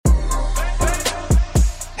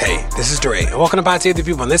This is Dre, and welcome to Pod Save the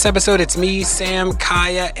People. In this episode, it's me, Sam,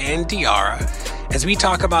 Kaya, and Diara, as we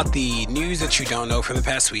talk about the news that you don't know from the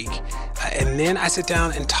past week. And then I sit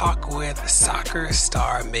down and talk with soccer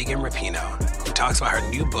star Megan Rapinoe, who talks about her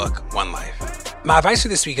new book, One Life. My advice for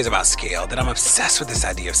this week is about scale, that I'm obsessed with this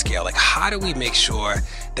idea of scale. Like, how do we make sure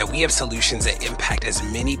that we have solutions that impact as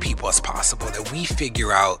many people as possible, that we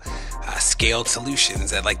figure out scaled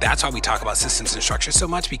solutions? And that's why we talk about systems and structure so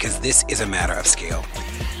much, because this is a matter of scale.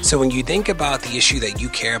 So when you think about the issue that you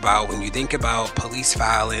care about, when you think about police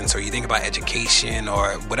violence, or you think about education,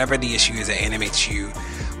 or whatever the issue is that animates you,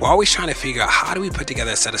 we're always trying to figure out how do we put together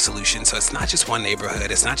a set of solutions so it's not just one neighborhood,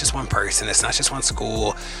 it's not just one person, it's not just one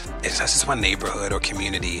school, it's not just one neighborhood or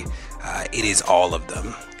community. It is all of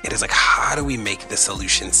them. It is like, how do we make the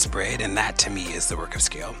solution spread? And that, to me, is the work of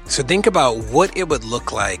scale. So think about what it would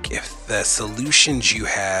look like if the solutions you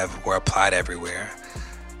have were applied everywhere.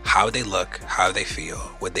 How would they look? How would they feel?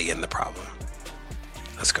 Would they end the problem?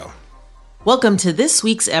 Let's go. Welcome to this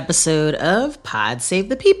week's episode of Pod Save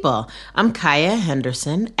the People. I'm Kaya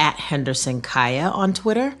Henderson, at Henderson Kaya on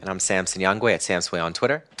Twitter. And I'm Sam Sinyangwe, at Sam Sway on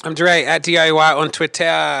Twitter. I'm Dre, at DIY on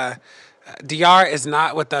Twitter. DR is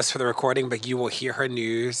not with us for the recording, but you will hear her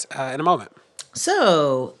news in a moment.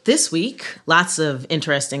 So this week, lots of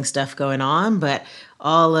interesting stuff going on, but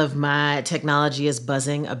all of my technology is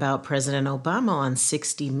buzzing about President Obama on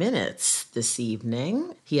 60 Minutes this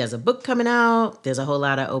evening. He has a book coming out. There's a whole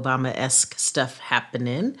lot of Obama-esque stuff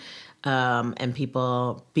happening, and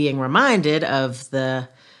people being reminded of the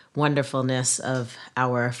wonderfulness of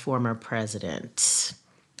our former president.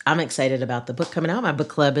 I'm excited about the book coming out. My book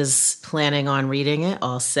club is planning on reading it,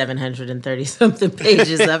 all 730-something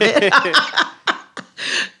pages of it.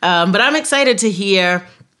 But I'm excited to hear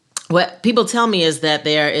what people tell me is that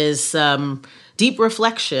there is some deep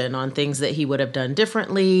reflection on things that he would have done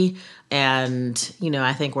differently. And,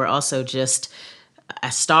 I think we're also just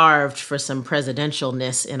starved for some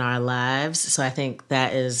presidentialness in our lives. So I think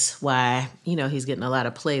that is why, he's getting a lot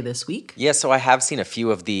of play this week. Yeah, so I have seen a few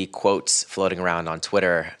of the quotes floating around on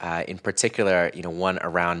Twitter, in particular, one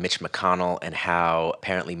around Mitch McConnell and how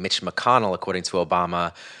apparently Mitch McConnell, according to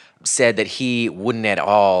Obama, said that he wouldn't at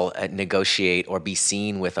all negotiate or be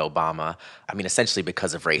seen with Obama. I mean, essentially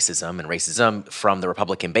because of racism, and racism from the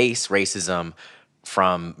Republican base, racism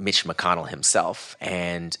from Mitch McConnell himself,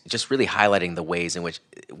 and just really highlighting the ways in which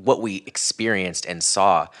what we experienced and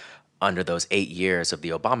saw under those 8 years of the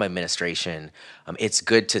Obama administration. It's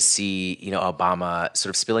good to see, Obama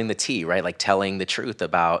sort of spilling the tea, right? Like telling the truth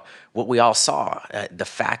about what we all saw. The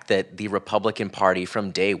fact that the Republican Party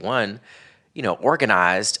from day one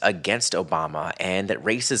organized against Obama, and that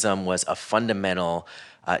racism was a fundamental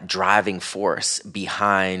driving force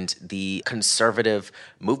behind the conservative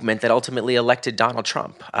movement that ultimately elected Donald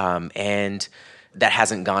Trump. And that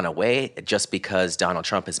hasn't gone away just because Donald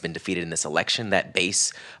Trump has been defeated in this election. That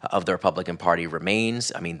base of the Republican Party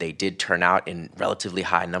remains. I mean, they did turn out in relatively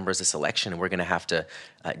high numbers this election, and we're going to have to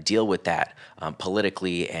deal with that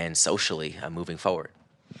politically and socially moving forward.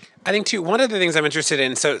 I think, too, one of the things I'm interested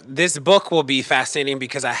in, so this book will be fascinating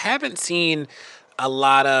because I haven't seen a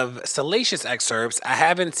lot of salacious excerpts. I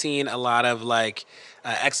haven't seen a lot of,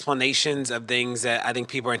 explanations of things that I think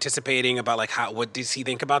people are anticipating about, what does he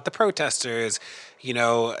think about the protesters?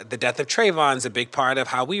 The death of Trayvon is a big part of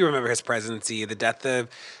how we remember his presidency. The death of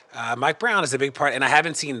Mike Brown is a big part, and I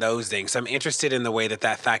haven't seen those things. So I'm interested in the way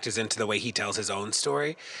that factors into the way he tells his own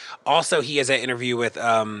story. Also, he has an interview with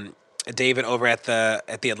David over at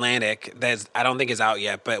the Atlantic that I don't think is out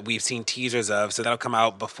yet, but we've seen teasers of, so that'll come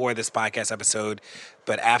out before this podcast episode,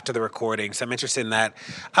 but after the recording. So I'm interested in that.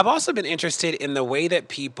 I've also been interested in the way that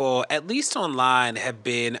people, at least online, have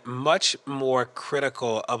been much more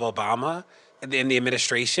critical of Obama in the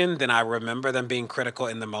administration than I remember them being critical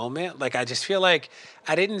in the moment. I just feel like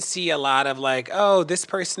I didn't see a lot of this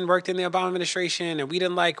person worked in the Obama administration and we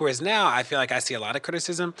didn't whereas now I feel like I see a lot of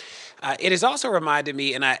criticism. It has also reminded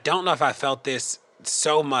me, and I don't know if I felt this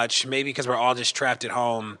so much, maybe because we're all just trapped at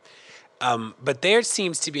home, but there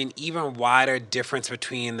seems to be an even wider difference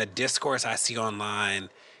between the discourse I see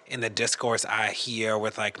online and the discourse I hear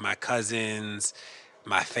with my cousins,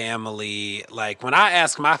 my family. When I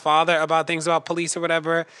ask my father about things about police or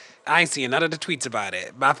whatever, I ain't seeing none of the tweets about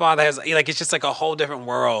it. My father has, it's just a whole different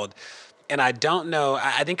world. And I don't know,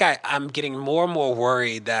 I think I'm getting more and more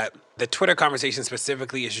worried that the Twitter conversation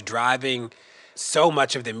specifically is driving so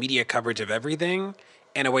much of the media coverage of everything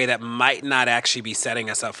in a way that might not actually be setting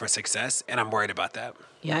us up for success. And I'm worried about that.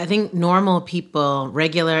 Yeah, I think normal people,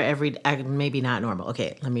 maybe not normal.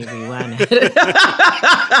 Okay, let me rewind.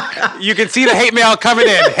 You can see the hate mail coming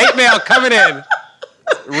in. Hate mail coming in.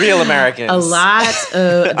 Real Americans. A lot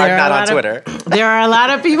of are not on Twitter. There are a lot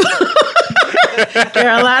of people. There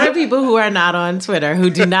are a lot of people who are not on Twitter, who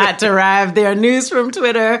do not derive their news from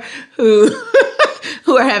Twitter, who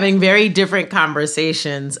are having very different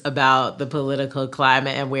conversations about the political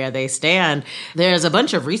climate and where they stand. There's a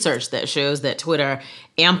bunch of research that shows that Twitter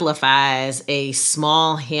amplifies a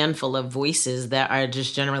small handful of voices that are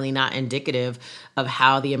just generally not indicative of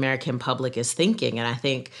how the American public is thinking. And I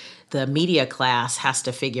think the media class has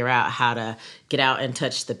to figure out how to get out and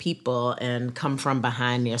touch the people and come from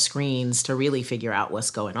behind their screens to really figure out what's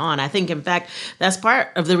going on. I think, in fact, that's part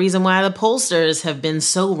of the reason why the pollsters have been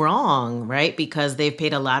so wrong, right? Because they've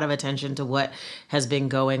paid a lot of attention to what has been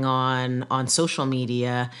going on social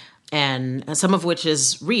media, and some of which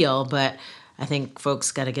is real, but I think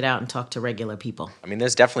folks got to get out and talk to regular people. I mean,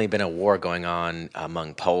 there's definitely been a war going on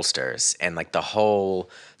among pollsters, and like the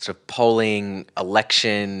whole sort of polling,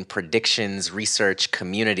 election, predictions, research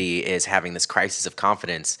community is having this crisis of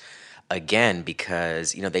confidence again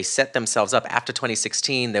because, you know, they set themselves up. After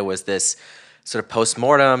 2016, there was this sort of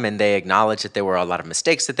post-mortem, and they acknowledged that there were a lot of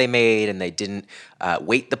mistakes that they made, and they didn't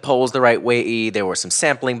weight the polls the right way. There was some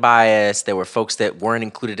sampling bias. There were folks that weren't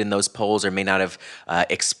included in those polls or may not have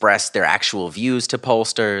expressed their actual views to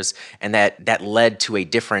pollsters, and that led to a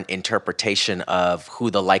different interpretation of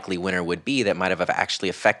who the likely winner would be that might have actually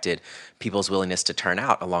affected people's willingness to turn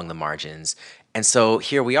out along the margins. And so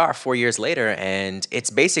here we are 4 years later, and it's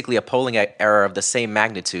basically a polling error of the same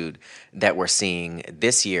magnitude that we're seeing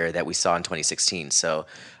this year that we saw in 2016. So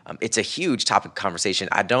it's a huge topic of conversation.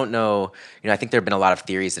 I don't know, I think there have been a lot of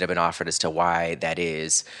theories that have been offered as to why that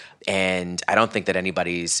is. And I don't think that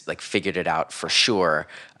anybody's like figured it out for sure.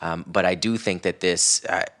 But I do think that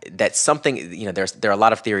that's something, there are a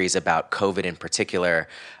lot of theories about COVID in particular,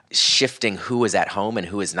 shifting who is at home and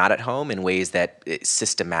who is not at home in ways that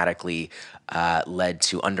systematically led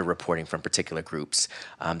to underreporting from particular groups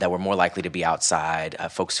that were more likely to be outside,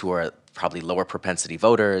 folks who are probably lower propensity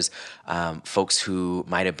voters, folks who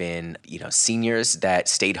might have been, seniors that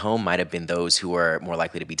stayed home might have been those who were more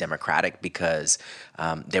likely to be Democratic because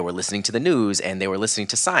they were listening to the news and they were listening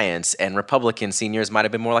to science, and Republican seniors might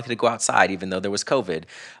have been more likely to go outside even though there was COVID.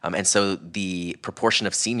 And so the proportion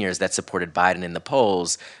of seniors that supported Biden in the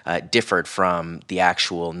polls differed from the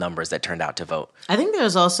actual numbers that turned out to vote. I think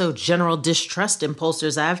there's also general distrust in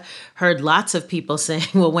pollsters. I've heard lots of people saying,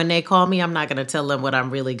 well, when they call me, I'm not going to tell them what I'm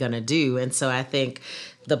really going to do. And so I think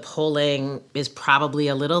the polling is probably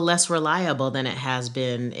a little less reliable than it has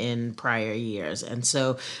been in prior years. And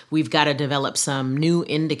so we've got to develop some new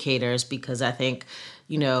indicators because I think,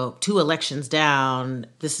 2 elections down,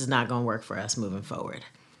 this is not going to work for us moving forward.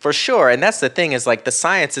 For sure. And that's the thing is like the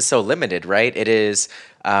science is so limited, right? It is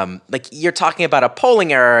like you're talking about a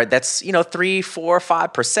polling error that's, 3, 4,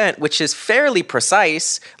 5%, which is fairly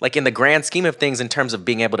precise, like in the grand scheme of things in terms of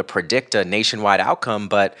being able to predict a nationwide outcome.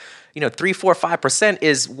 But 3, 4, 5%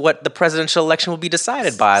 is what the presidential election will be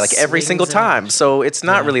decided by, like every single time. So it's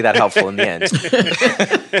not really that helpful in the end.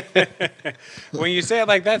 When you say it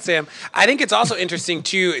like that, Sam, I think it's also interesting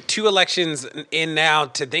too, 2 elections in now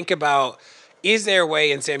to think about, is there a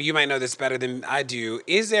way, and Sam, you might know this better than I do,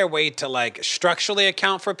 is there a way to like structurally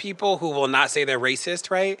account for people who will not say they're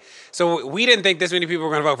racist, right? So we didn't think this many people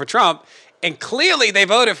were going to vote for Trump. And clearly they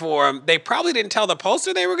voted for him. They probably didn't tell the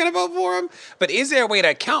pollster they were going to vote for him. But is there a way to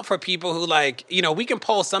account for people who we can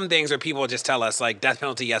poll some things where people just tell us like death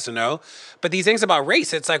penalty, yes or no. But these things about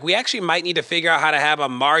race, it's like we actually might need to figure out how to have a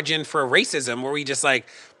margin for racism where we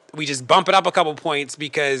just bump it up a couple points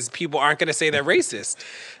because people aren't going to say they're racist.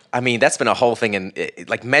 I mean, that's been a whole thing in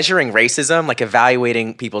like measuring racism, like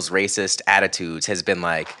evaluating people's racist attitudes has been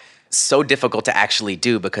like so difficult to actually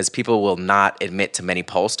do because people will not admit to many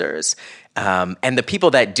pollsters. And the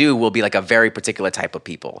people that do will be like a very particular type of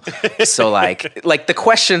people. So like the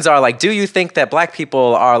questions are like, do you think that black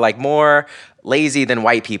people are like more lazy than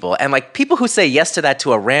white people? And like people who say yes to that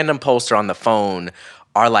to a random pollster on the phone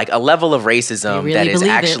are like a level of racism really that is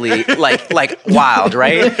actually like wild,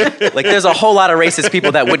 right? Like there's a whole lot of racist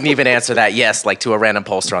people that wouldn't even answer that yes, like to a random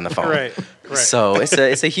pollster on the phone. Right. So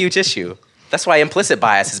it's a huge issue. That's why implicit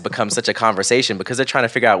bias has become such a conversation because they're trying to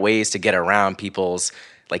figure out ways to get around people's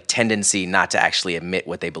like tendency not to actually admit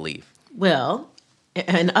what they believe. Well,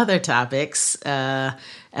 and other topics,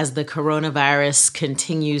 as the coronavirus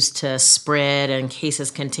continues to spread and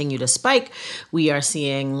cases continue to spike, we are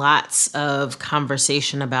seeing lots of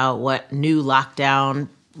conversation about what new lockdown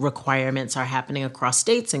requirements are happening across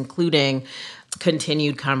states, including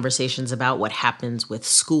continued conversations about what happens with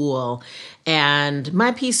school. And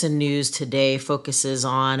my piece of news today focuses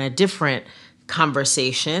on a different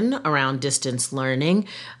conversation around distance learning.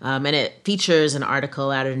 And it features an article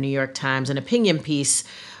out of the New York Times, an opinion piece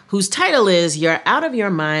whose title is "You're Out of Your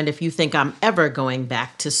Mind If You Think I'm Ever Going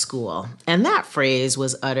Back to School." And that phrase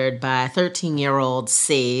was uttered by 13-year-old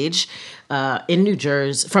Sage in New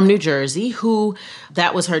Jersey, from New Jersey, who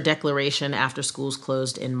that was her declaration after schools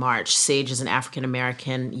closed in March. Sage is an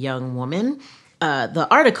African-American young woman. The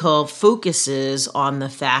article focuses on the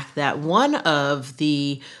fact that one of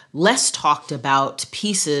the less talked about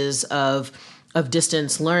pieces of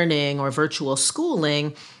distance learning or virtual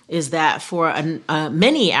schooling is that for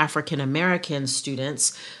many African American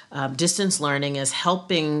students, distance learning is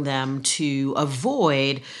helping them to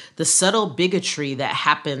avoid the subtle bigotry that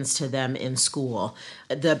happens to them in school.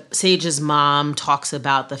 The Sage's mom talks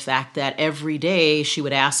about the fact that every day she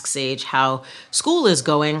would ask Sage how school is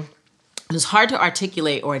going. It's hard to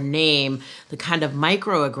articulate or name the kind of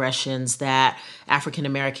microaggressions that African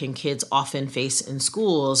American kids often face in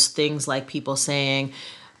schools. Things like people saying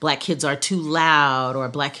Black kids are too loud, or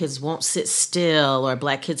Black kids won't sit still, or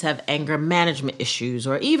Black kids have anger management issues,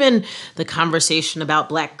 or even the conversation about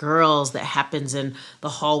Black girls that happens in the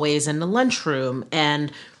hallways and the lunchroom.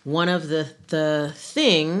 And one of the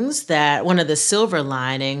things that, one of the silver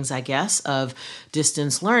linings, I guess, of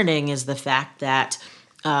distance learning is the fact that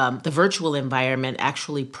the virtual environment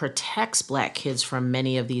actually protects Black kids from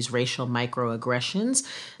many of these racial microaggressions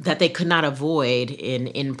that they could not avoid in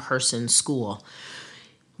in-person school.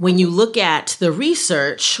 When you look at the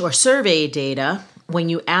research or survey data, when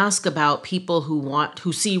you ask about people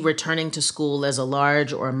who see returning to school as a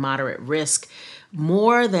large or moderate risk,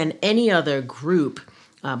 more than any other group,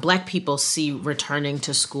 Black people see returning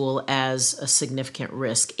to school as a significant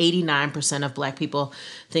risk. 89% of Black people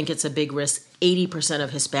think it's a big risk, 80% of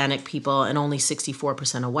Hispanic people, and only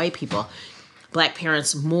 64% of white people. Black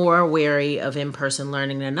parents more wary of in-person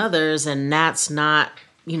learning than others, and that's not,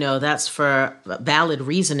 that's for valid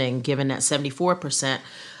reasoning, given that 74%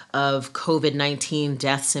 of COVID-19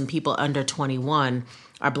 deaths in people under 21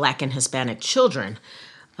 are Black and Hispanic children.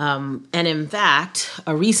 And in fact,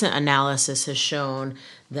 a recent analysis has shown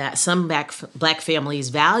that some Black families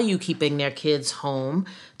value keeping their kids home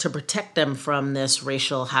to protect them from this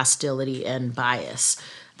racial hostility and bias.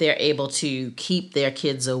 They're able to keep their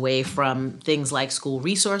kids away from things like school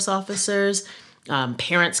resource officers.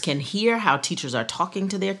 Parents can hear how teachers are talking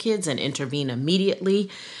to their kids and intervene immediately.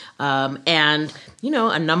 And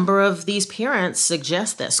a number of these parents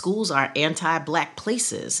suggest that schools are anti-Black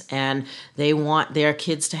places, and they want their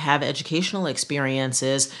kids to have educational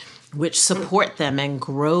experiences which support them and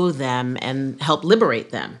grow them and help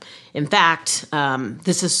liberate them. In fact,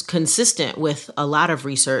 this is consistent with a lot of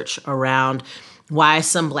research around why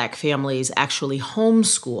some Black families actually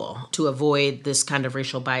homeschool to avoid this kind of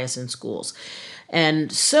racial bias in schools.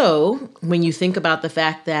 And so when you think about the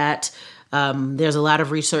fact that there's a lot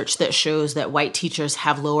of research that shows that white teachers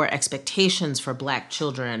have lower expectations for Black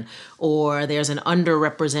children, or there's an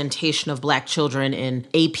underrepresentation of Black children in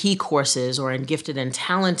AP courses or in gifted and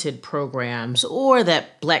talented programs, or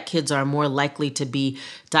that Black kids are more likely to be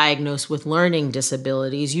diagnosed with learning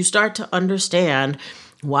disabilities, you start to understand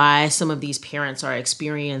why some of these parents are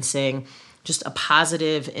experiencing just a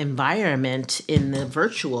positive environment in the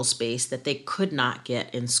virtual space that they could not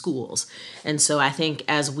get in schools. And so I think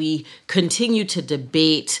as we continue to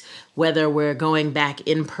debate whether we're going back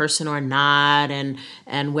in person or not,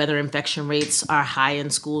 and whether infection rates are high in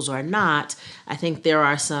schools or not, I think there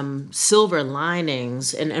are some silver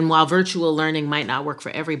linings. And while virtual learning might not work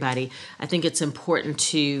for everybody, I think it's important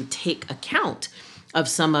to take account of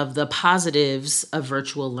some of the positives of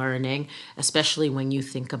virtual learning, especially when you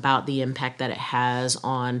think about the impact that it has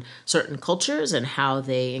on certain cultures and how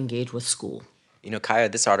they engage with school. Kaya,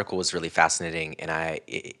 this article was really fascinating, and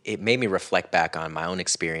it made me reflect back on my own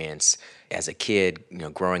experience as a kid.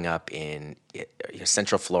 Growing up in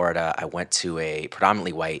Central Florida, I went to a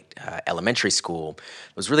predominantly white elementary school.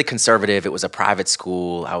 It was really conservative. It was a private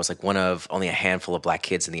school. I was like one of only a handful of Black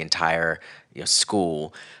kids in the entire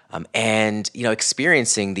school. And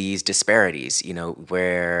experiencing these disparities,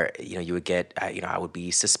 where you would get, I would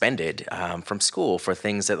be suspended from school for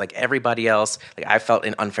things that like everybody else, like I felt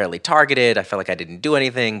unfairly targeted. I felt like I didn't do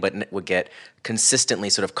anything, but would get consistently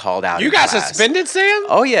sort of called out. You got suspended, Sam?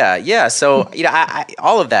 Oh yeah. So I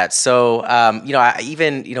all of that. So I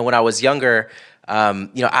even when I was younger.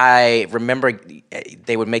 I remember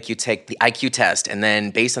they would make you take the IQ test, and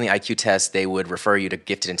then based on the IQ test, they would refer you to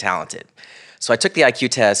gifted and talented. So I took the IQ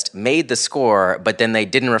test, made the score, but then they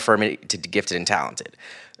didn't refer me to gifted and talented.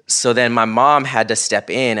 So then my mom had to step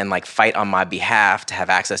in and like fight on my behalf to have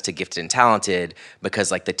access to Gifted and Talented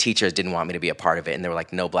because like the teachers didn't want me to be a part of it. And there were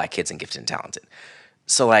like no Black kids in Gifted and Talented.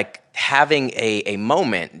 So like having a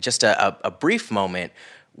moment, just a brief moment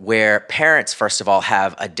where parents, first of all,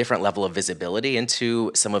 have a different level of visibility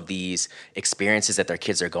into some of these experiences that their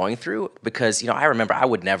kids are going through. Because, I remember I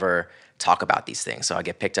would never talk about these things. So I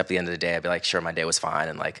get picked up at the end of the day. I'd be like, sure, my day was fine,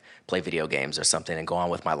 and like play video games or something and go on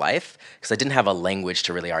with my life. Because I didn't have a language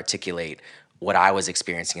to really articulate what I was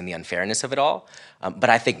experiencing and the unfairness of it all.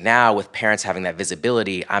 But I think now with parents having that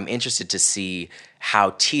visibility, I'm interested to see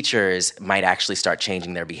how teachers might actually start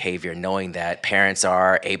changing their behavior, knowing that parents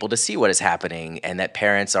are able to see what is happening and that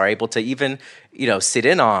parents are able to even, sit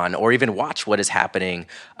in on or even watch what is happening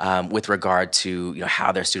with regard to,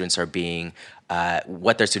 how their students are being,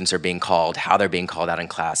 what their students are being called, how they're being called out in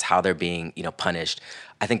class, how they're being, punished.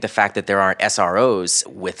 I think the fact that there aren't SROs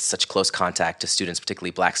with such close contact to students,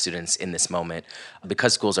 particularly Black students in this moment,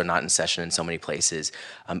 because schools are not in session in so many places,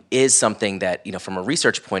 is something that, from a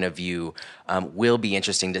research point of view, will be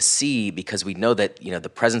interesting to see, because we know that, the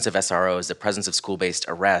presence of SROs, the presence of school-based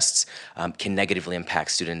arrests can negatively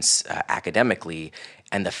impact students academically.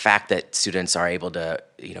 And the fact that students are able to,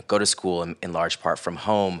 go to school in large part from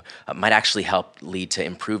home might actually help lead to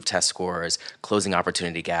improved test scores, closing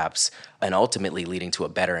opportunity gaps, and ultimately leading to a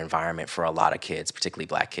better environment for a lot of kids, particularly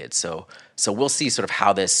Black kids. So we'll see sort of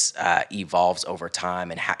how this evolves over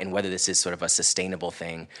time and whether this is sort of a sustainable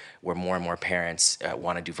thing where more and more parents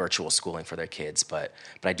want to do virtual schooling for their kids. But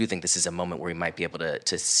I do think this is a moment where we might be able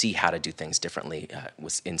to see how to do things differently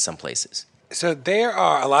in some places. So there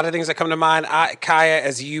are a lot of things that come to mind. Kaya,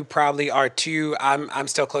 as you probably are too, I'm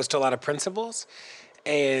still close to a lot of principals.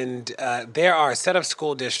 And there are a set of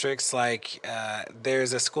school districts, like there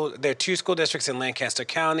are two school districts in Lancaster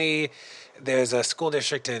County. There's a school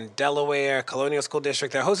district in Delaware, Colonial School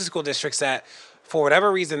District. There are a host of school districts that, for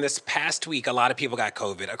whatever reason, this past week, a lot of people got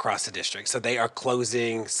COVID across the district. So they are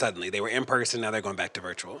closing suddenly. They were in person, now they're going back to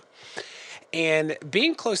virtual. And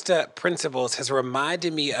being close to principals has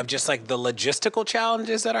reminded me of just like the logistical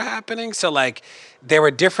challenges that are happening. So like there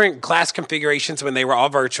were different class configurations when they were all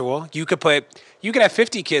virtual. You could have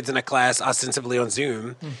 50 kids in a class ostensibly on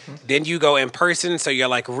Zoom. Mm-hmm. Then you go in person. So you're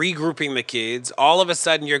like regrouping the kids. All of a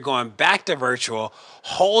sudden you're going back to virtual,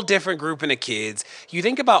 whole different grouping of kids. You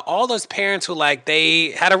think about all those parents who like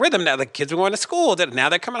they had a rhythm. Now the kids were going to school. Now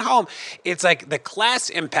they're coming home. It's like the class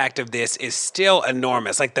impact of this is still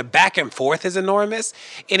enormous. Like the back and forth is enormous.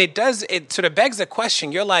 And it sort of begs the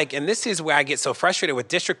question. You're like, and this is where I get so frustrated with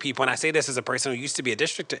district people. And I say this as a person who used to be a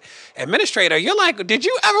district administrator. You're like, did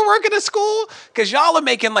you ever work in a school? Because y'all are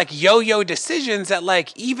making like yo-yo decisions that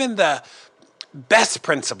like even the best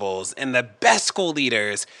principals and the best school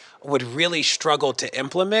leaders would really struggle to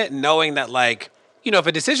implement, knowing that like, if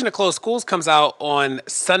a decision to close schools comes out on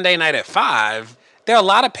Sunday night at 5, there are a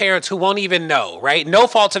lot of parents who won't even know, right? No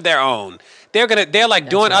fault of their own. They're like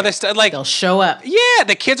doing right. Other stuff. Like they'll show up. Yeah,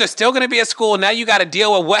 the kids are still going to be at school. Now you got to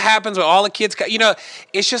deal with what happens with all the kids.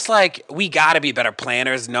 It's just like we got to be better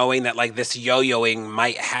planners, knowing that like this yo-yoing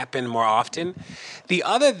might happen more often. The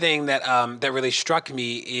other thing that that really struck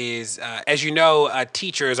me is, as you know,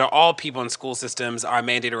 teachers or all people in school systems are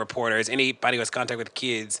mandated reporters. Anybody who has contact with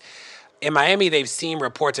kids. In Miami, they've seen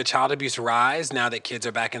reports of child abuse rise now that kids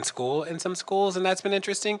are back in school in some schools, and that's been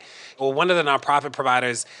interesting. Well, one of the nonprofit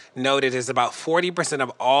providers noted is about 40%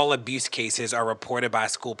 of all abuse cases are reported by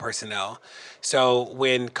school personnel. So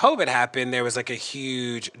when COVID happened, there was like a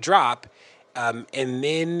huge drop. And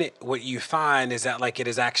then what you find is that like it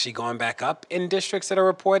is actually going back up in districts that are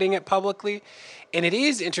reporting it publicly. And it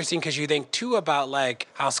is interesting because you think too about like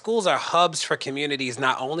how schools are hubs for communities,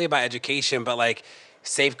 not only about education, but like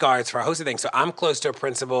safeguards for a host of things. So I'm close to a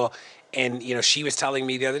principal, and she was telling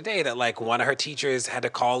me the other day that like one of her teachers had to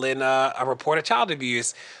call in a report of child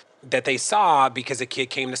abuse that they saw because a kid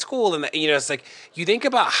came to school. And it's like you think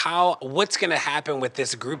about what's going to happen with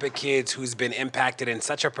this group of kids who's been impacted in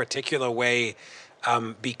such a particular way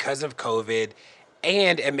because of COVID.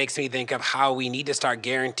 And it makes me think of how we need to start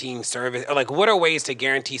guaranteeing service, or like what are ways to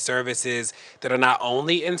guarantee services that are not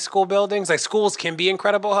only in school buildings. Like schools can be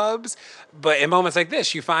incredible hubs, but in moments like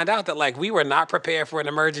this, you find out that like we were not prepared for an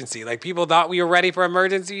emergency. Like people thought we were ready for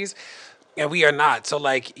emergencies, and we are not. So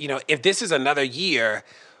like, if this is another year,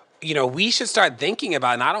 we should start thinking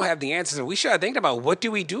about, and I don't have the answers, but we should start thinking about what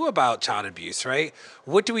do we do about child abuse, right?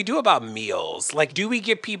 What do we do about meals? Like, do we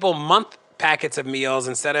give people month packets of meals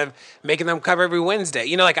instead of making them cover every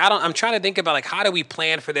Wednesday? I'm trying to think about like, how do we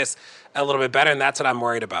plan for this a little bit better? And that's what I'm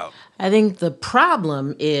worried about. I think the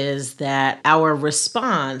problem is that our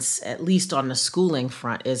response, at least on the schooling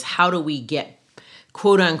front, is how do we get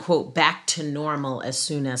quote unquote back to normal as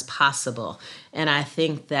soon as possible. And I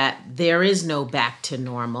think that there is no back to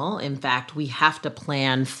normal. In fact, we have to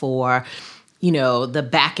plan for the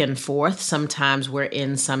back and forth. Sometimes we're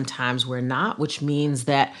in, sometimes we're not, which means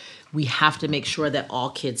that we have to make sure that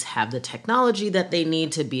all kids have the technology that they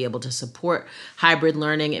need to be able to support hybrid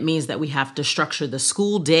learning. It means that we have to structure the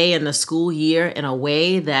school day and the school year in a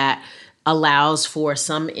way that allows for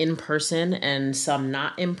some in-person and some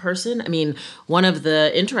not in-person. I mean, one of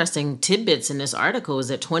the interesting tidbits in this article is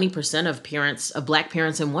that 20% of Black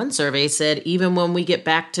parents in one survey said even when we get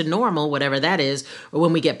back to normal, whatever that is, or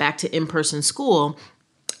when we get back to in-person school,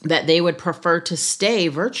 that they would prefer to stay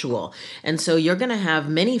virtual. And so you're going to have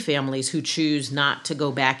many families who choose not to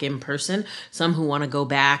go back in person, some who want to go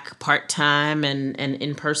back part-time and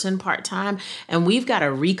in person part-time. And we've got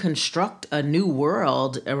to reconstruct a new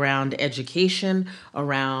world around education,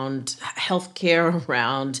 around healthcare,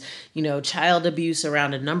 around, child abuse,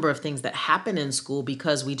 around a number of things that happen in school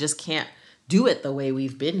because we just can't do it the way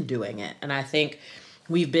we've been doing it. And I think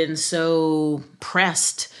we've been so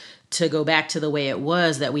pressed to go back to the way it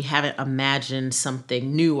was that we haven't imagined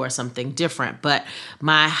something new or something different. But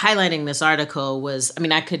my highlighting this article was,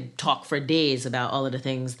 I could talk for days about all of the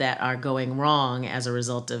things that are going wrong as a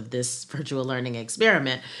result of this virtual learning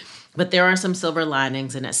experiment. But there are some silver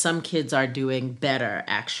linings in it. Some kids are doing better,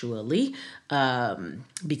 actually,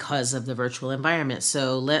 because of the virtual environment.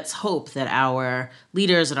 So let's hope that our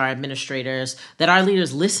leaders and our administrators, that our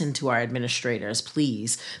leaders listen to our administrators,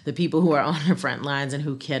 please, the people who are on the front lines and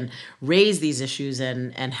who can raise these issues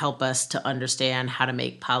and help us to understand how to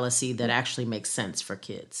make policy that actually makes sense for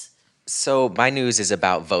kids. So my news is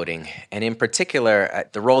about voting, and in particular,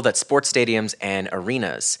 the role that sports stadiums and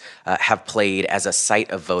arenas have played as a site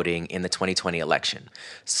of voting in the 2020 election.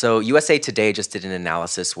 So USA Today just did an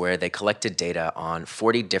analysis where they collected data on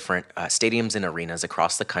 40 different stadiums and arenas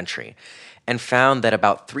across the country and found that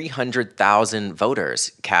about 300,000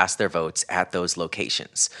 voters cast their votes at those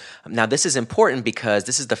locations. Now, this is important because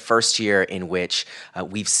this is the first year in which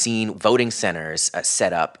we've seen voting centers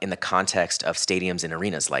set up in the context of stadiums and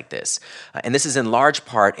arenas like this. And this is in large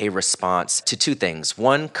part a response to two things.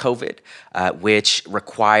 One, COVID, which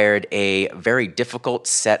required a very difficult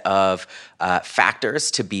set of factors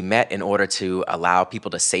to be met in order to allow people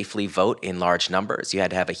to safely vote in large numbers. You had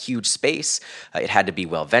to have a huge space. It had to be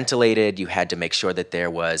well ventilated. You had to make sure that there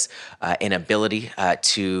was an ability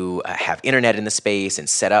to have internet in the space and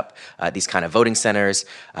set up these kind of voting centers.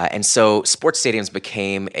 And so sports stadiums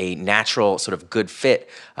became a natural sort of good fit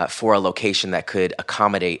for a location that could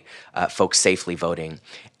accommodate folks safely voting.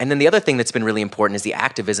 And then the other thing that's been really important is the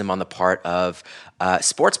activism on the part of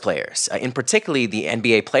sports players, in particularly the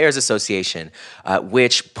NBA Players Association,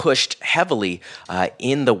 which pushed heavily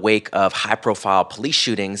in the wake of high-profile police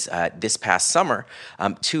shootings this past summer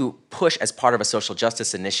to push, as part of a social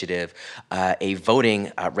justice initiative, a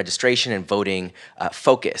voting registration and voting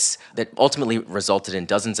focus that ultimately resulted in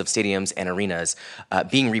dozens of stadiums and arenas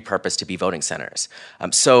being repurposed to be voting centers.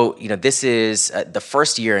 So, this is the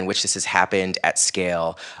first year in which this has happened at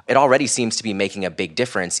scale. It already seems to be making a big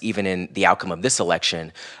difference, even in the outcome of this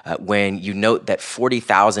election, when you note that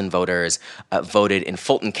 40,000 voters voted in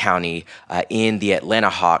Fulton County in the Atlanta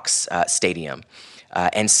Hawks stadium.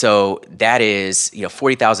 And so that is,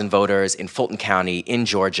 40,000 voters in Fulton County in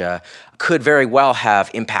Georgia could very well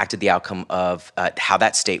have impacted the outcome of how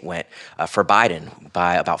that state went for Biden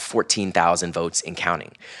by about 14,000 votes in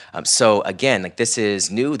counting. So again, this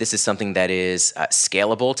is new. This is something that is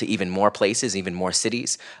scalable to even more places, even more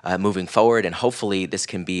cities moving forward. And hopefully this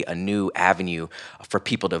can be a new avenue for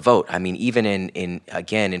people to vote. Even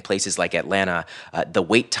in places like Atlanta, the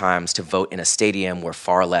wait times to vote in a stadium were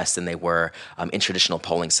far less than they were in traditional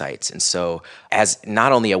polling sites. And so as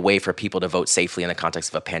not only a way for people to vote safely in the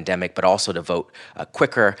context of a pandemic, but also to vote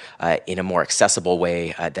quicker in a more accessible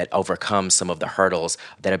way that overcomes some of the hurdles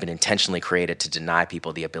that have been intentionally created to deny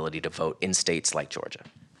people the ability to vote in states like Georgia.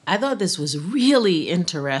 I thought this was really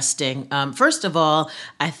interesting. First of all,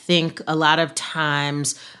 I think a lot of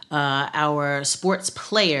times our sports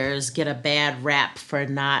players get a bad rap for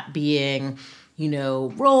not being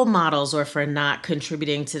role models or for not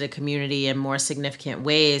contributing to the community in more significant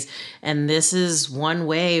ways. And this is one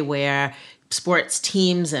way where sports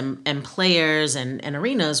teams and players and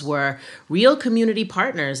arenas were real community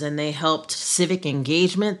partners, and they helped civic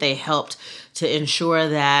engagement. They helped to ensure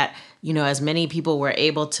that as many people were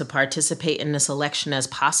able to participate in this election as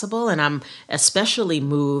possible. And I'm especially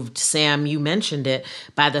moved, Sam, you mentioned it,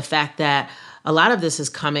 by the fact that a lot of this is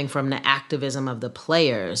coming from the activism of the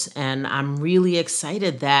players. And I'm really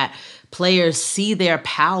excited that players see their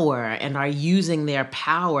power and are using their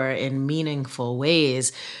power in meaningful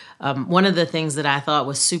ways. One of the things that I thought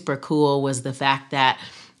was super cool was the fact that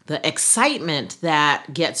the excitement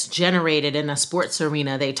that gets generated in a sports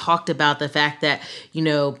arena. They talked about the fact that,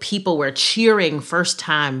 people were cheering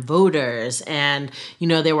first-time voters, and,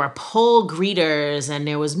 there were poll greeters, and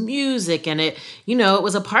there was music, and it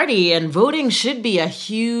was a party, and voting should be a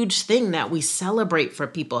huge thing that we celebrate for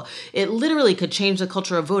people. It literally could change the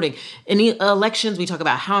culture of voting. In the elections, we talk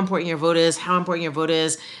about how important your vote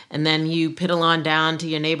is, and then you piddle on down to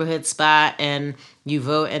your neighborhood spot and you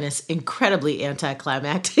vote, and it's incredibly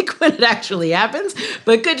anticlimactic when it actually happens.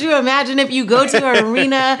 But could you imagine if you go to an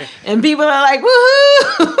arena and people are like,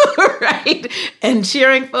 woohoo, right? And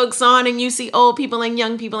cheering folks on, and you see old people and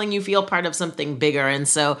young people, and you feel part of something bigger. And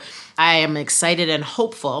so I am excited and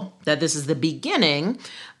hopeful that this is the beginning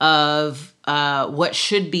of what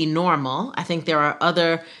should be normal. I think there are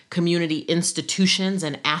other community institutions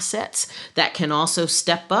and assets that can also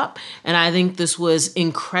step up. And I think this was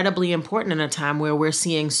incredibly important in a time where we're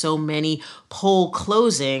seeing so many poll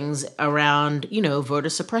closings around, voter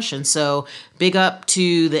suppression. So big up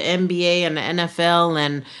to the NBA and the NFL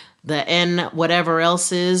and the N whatever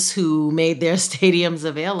else is who made their stadiums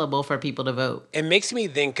available for people to vote. It makes me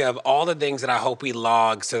think of all the things that I hope we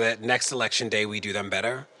log so that next election day we do them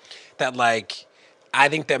better. That I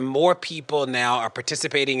think that more people now are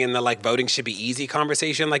participating in the voting should be easy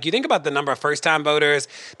conversation. You think about the number of first-time voters,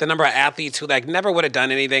 the number of athletes who never would have done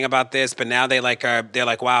anything about this, but now they're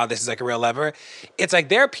wow, this is a real lever. It's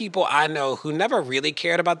there are people I know who never really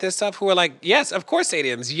cared about this stuff who are yes, of course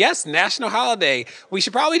stadiums, yes, national holiday. We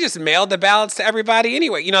should probably just mail the ballots to everybody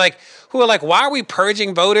anyway. Who are why are we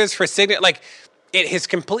purging voters for signature? It has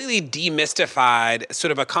completely demystified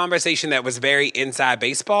sort of a conversation that was very inside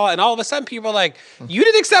baseball. And all of a sudden people are you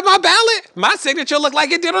didn't accept my ballot? My signature looked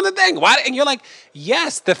like it did on the thing. Why? And you're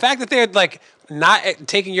yes, the fact that they're not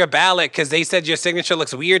taking your ballot because they said your signature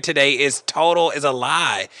looks weird today is a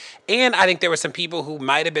lie. And I think there were some people who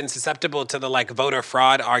might have been susceptible to the voter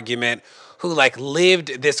fraud argument who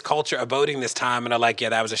lived this culture of voting this time and are yeah,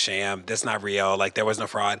 that was a sham. That's not real. There was no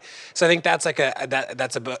fraud. So I think that's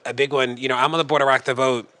that's a big one. I'm on the board of Rock the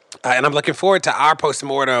Vote, and I'm looking forward to our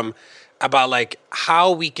postmortem about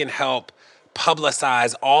how we can help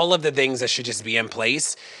publicize all of the things that should just be in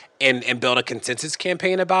place and build a consensus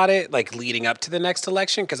campaign about it, leading up to the next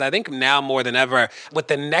election. Because I think now more than ever, what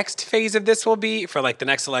the next phase of this will be for the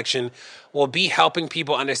next election will be helping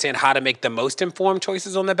people understand how to make the most informed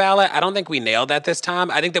choices on the ballot. I don't think we nailed that this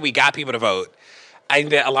time. I think that we got people to vote. I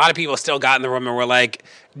think that a lot of people still got in the room and were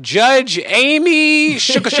Judge Amy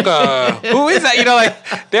Sugar. Who is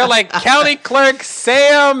that? They're County Clerk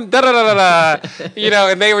Sam, and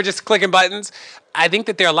they were just clicking buttons. I think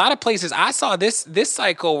that there are a lot of places I saw this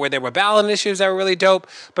cycle where there were ballot issues that were really dope,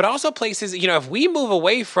 but also places, if we move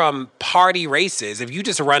away from party races, if you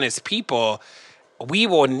just run as people, we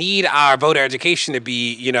will need our voter education to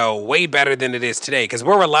be, way better than it is today because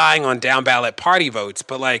we're relying on down ballot party votes.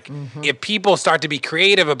 But if people start to be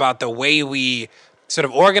creative about the way we sort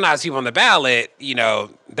of organize people on the ballot,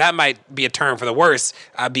 that might be a turn for the worse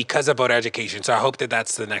because of voter education. So I hope that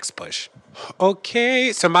that's the next push.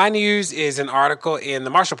 Okay, so my news is an article in the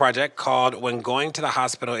Marshall Project called When Going to the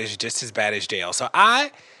Hospital is Just as Bad as Jail. So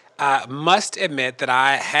I must admit that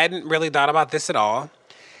I hadn't really thought about this at all.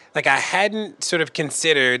 I hadn't sort of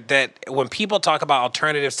considered that when people talk about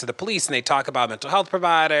alternatives to the police and they talk about mental health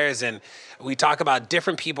providers and we talk about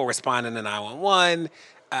different people responding to 911,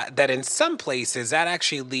 that in some places that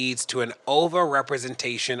actually leads to an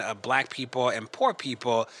overrepresentation of Black people and poor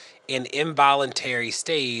people in involuntary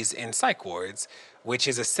stays in psych wards, which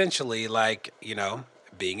is essentially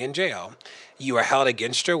being in jail. You are held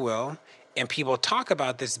against your will, and people talk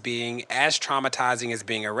about this being as traumatizing as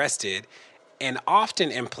being arrested. And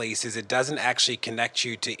often in places, it doesn't actually connect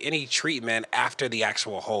you to any treatment after the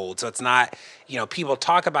actual hold. So it's not, people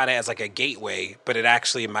talk about it as a gateway, but it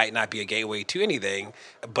actually might not be a gateway to anything,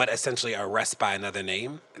 but essentially arrest by another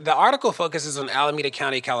name. The article focuses on Alameda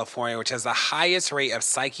County, California, which has the highest rate of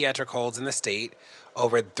psychiatric holds in the state,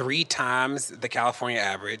 over 3 times the California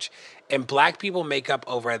average. And Black people make up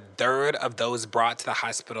over a third of those brought to the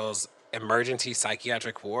hospital's emergency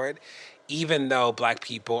psychiatric ward, even though Black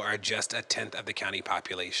people are just 1/10 of the county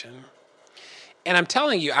population. And I'm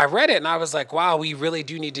telling you, I read it and I was wow, we really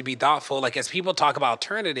do need to be thoughtful. As people talk about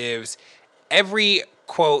alternatives, every,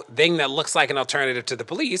 quote, thing that looks like an alternative to the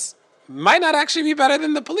police might not actually be better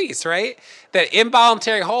than the police, right? That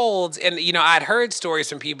involuntary holds, and, I'd heard stories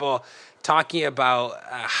from people talking about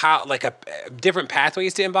how like different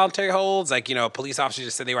pathways to involuntary holds. Like, a police officer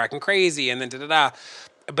just said they were acting crazy, and then da da da.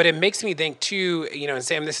 But it makes me think too, and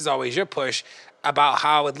Sam, this is always your push about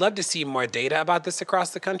how I would love to see more data about this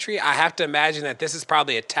across the country. I have to imagine that this is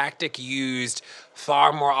probably a tactic used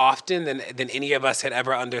far more often than any of us had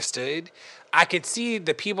ever understood. I could see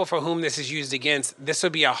the people for whom this is used against, this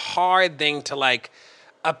would be a hard thing to like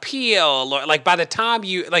appeal, or like by the time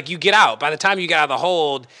you get out, by the time you get out of the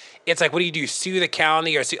hold, it's like, what do you do? Sue the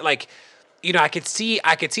county or sue, like, I could see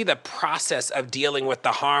the process of dealing with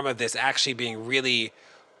the harm of this actually being really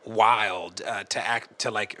wild to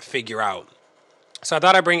like figure out. So I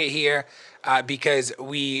thought I'd bring it here because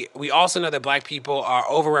we also know that Black people are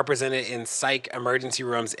overrepresented in psych emergency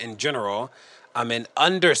rooms in general, and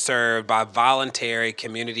underserved by voluntary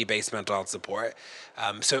community-based mental health support.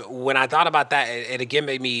 So when I thought about that, it again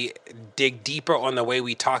made me dig deeper on the way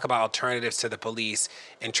we talk about alternatives to the police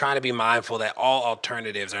and trying to be mindful that all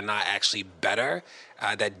alternatives are not actually better,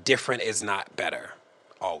 that different is not better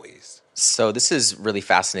always. So this is really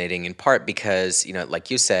fascinating in part because,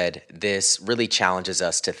 like you said, this really challenges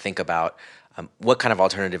us to think about what kind of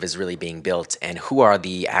alternative is really being built and who are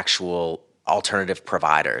the actual alternative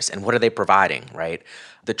providers and what are they providing, right?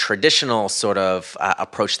 The traditional sort of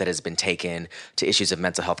approach that has been taken to issues of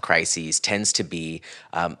mental health crises tends to be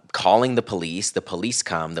calling the police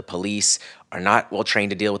come, the police are not well trained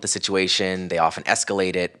to deal with the situation. They often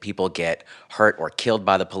escalate it. People get hurt or killed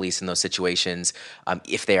by the police in those situations.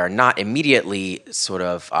 If they are not immediately sort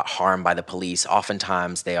of harmed by the police,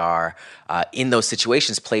 oftentimes they are in those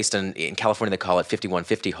situations placed in California, they call it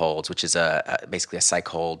 5150 holds, which is basically a psych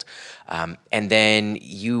hold. And then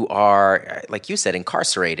you are, like you said,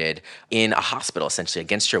 incarcerated in a hospital, essentially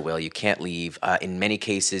against your will. You can't leave. In many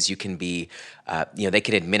cases, you can be they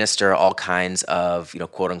can administer all kinds of,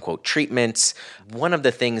 quote unquote treatments. One of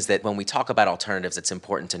the things that when we talk about alternatives, it's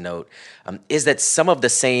important to note is that some of the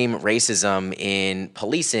same racism in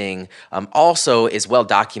policing also is well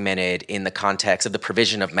documented in the context of the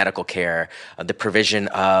provision of medical care, the provision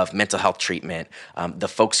of mental health treatment. The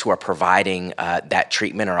folks who are providing that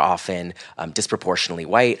treatment are often disproportionately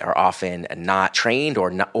white, are often not trained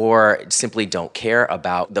or simply don't care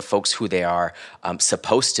about the folks who they are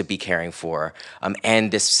supposed to be caring for.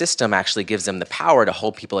 And this system actually gives them the power to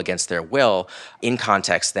hold people against their will in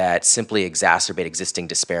contexts that simply exacerbate existing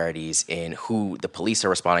disparities in who the police are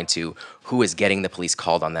responding to, who is getting the police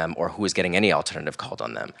called on them, or who is getting any alternative called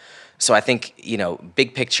on them. So I think,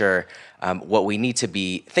 big picture, what we need to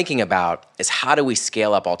be thinking about is how do we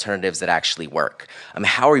scale up alternatives that actually work?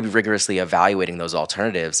 How are we rigorously evaluating those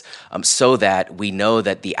alternatives so that we know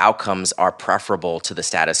that the outcomes are preferable to the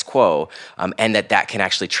status quo and that can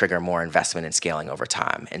actually trigger more investment and scaling over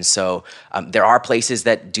time? And so there are places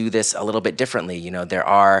that do this a little bit differently. There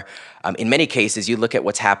are, in many cases, you look at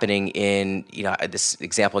what's happening in, this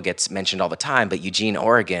example gets mentioned all the time, but Eugene,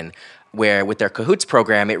 Oregon, where with their Cahoots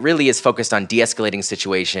program, it really is focused on de-escalating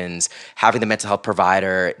situations, having the mental health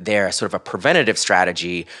provider there as sort of a preventative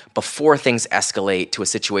strategy before things escalate to a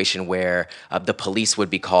situation where the police would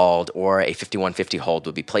be called or a 5150 hold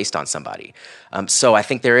would be placed on somebody. So I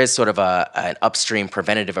think there is sort of an upstream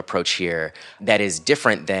preventative approach here that is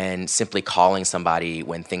different than simply calling somebody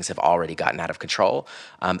when things have already gotten out of control.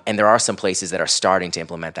 And there are some places that are starting to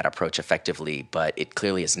implement that approach effectively, but it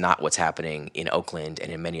clearly is not what's happening in Oakland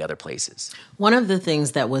and in many other places. One of the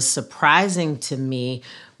things that was surprising to me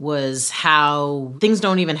was how things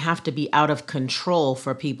don't even have to be out of control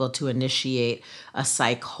for people to initiate a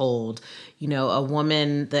psych hold. A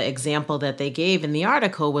woman, the example that they gave in the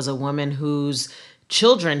article was a woman whose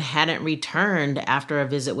children hadn't returned after a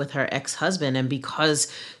visit with her ex-husband. And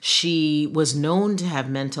because she was known to have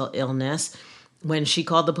mental illness, when she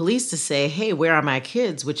called the police to say, hey, where are my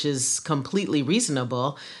kids, which is completely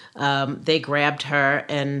reasonable, they grabbed her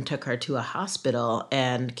and took her to a hospital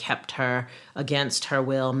and kept her against her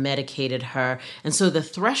will, medicated her. And so the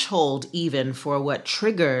threshold even for what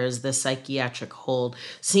triggers the psychiatric hold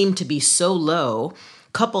seemed to be so low.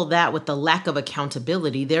 Couple that with the lack of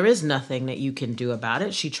accountability, there is nothing that you can do about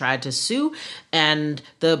it. She tried to sue, and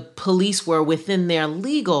the police were within their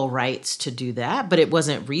legal rights to do that, but it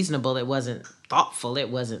wasn't reasonable, it wasn't thoughtful, it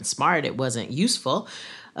wasn't smart, it wasn't useful.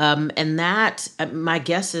 And that, my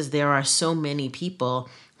guess is there are so many people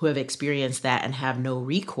who have experienced that and have no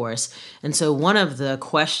recourse. And so one of the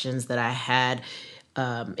questions that I had,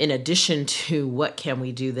 in addition to what can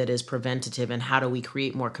we do that is preventative and how do we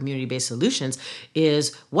create more community-based solutions,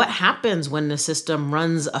 is what happens when the system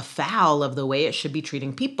runs afoul of the way it should be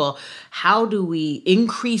treating people? How do we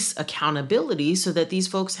increase accountability so that these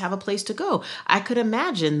folks have a place to go? I could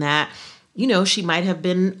imagine that she might have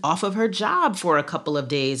been off of her job for a couple of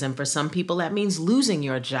days. And for some people, that means losing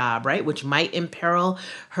your job, right? Which might imperil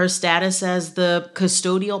her status as the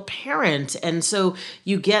custodial parent. And so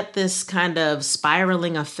you get this kind of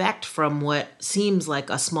spiraling effect from what seems like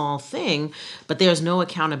a small thing, but there's no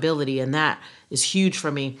accountability. And that is huge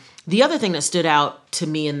for me. The other thing that stood out to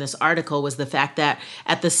me in this article was the fact that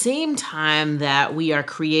at the same time that we are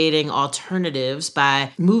creating alternatives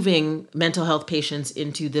by moving mental health patients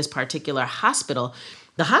into this particular hospital,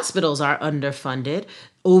 the hospitals are underfunded,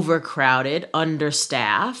 overcrowded,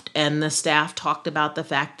 understaffed, and the staff talked about the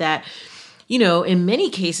fact that in many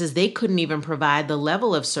cases, they couldn't even provide the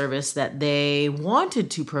level of service that they wanted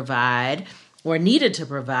to provide or needed to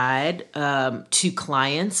provide to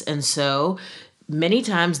clients. And so many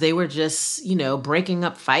times they were just, breaking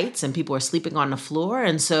up fights and people were sleeping on the floor.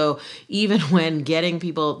 And so even when getting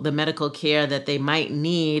people the medical care that they might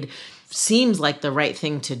need seems like the right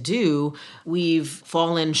thing to do, we've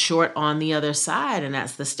fallen short on the other side, and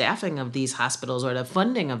that's the staffing of these hospitals or the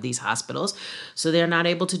funding of these hospitals. So they're not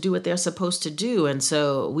able to do what they're supposed to do. And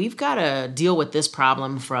so we've got to deal with this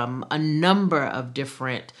problem from a number of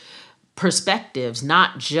different perspectives,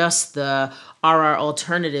 not just are our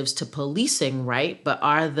alternatives to policing right, but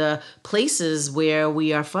are the places where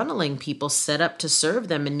we are funneling people set up to serve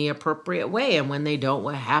them in the appropriate way, and when they don't,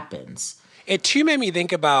 what happens? It too made me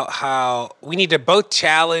think about how we need to both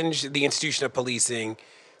challenge the institution of policing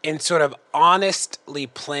and sort of honestly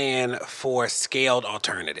plan for scaled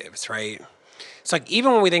alternatives, right? So like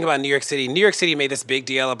even when we think about New York City made this big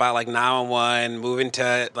deal about like 911, moving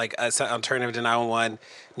to like an alternative to 911.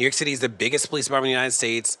 New York City is the biggest police department in the United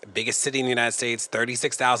States, biggest city in the United States,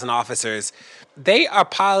 36,000 officers. They are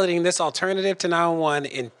piloting this alternative to 911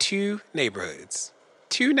 in two neighborhoods.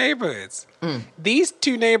 These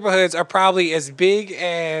two neighborhoods are probably as big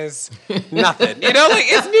as nothing.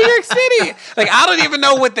 It's New York City. Like, I don't even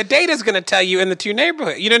know what the data is going to tell you in the two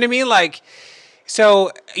neighborhoods. You know what I mean? Like,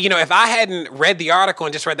 so, if I hadn't read the article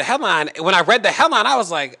and just read the headline, when I read the headline, I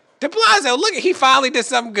was like, de Blasio, look, he finally did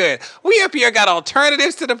something good. We up here got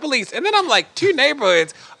alternatives to the police. And then I'm like, two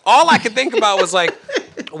neighborhoods. All I could think about was like,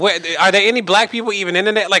 are there any black people even in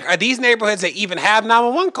the like, are these neighborhoods that even have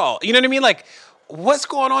 911 call? You know what I mean? Like, what's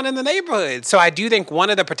going on in the neighborhood? So I do think one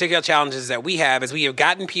of the particular challenges that we have is we have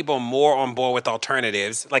gotten people more on board with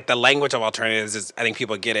alternatives. Like the language of alternatives is, I think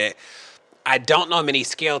people get it. I don't know many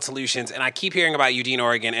scaled solutions, and I keep hearing about Eugene,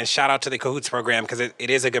 Oregon, and shout out to the Cahoots program because it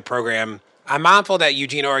is a good program. I'm mindful that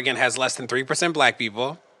Eugene, Oregon has less than 3% black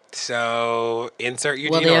people, so insert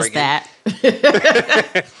Eugene, Oregon. That.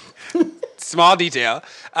 Small detail.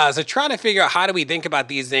 So trying to figure out how do we think about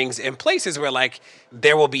these things in places where like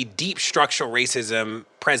there will be deep structural racism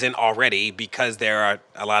present already because there are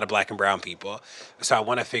a lot of black and brown people. So I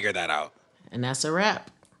want to figure that out. And that's a wrap.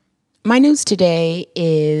 My news today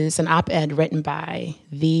is an op-ed written by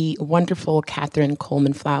the wonderful Catherine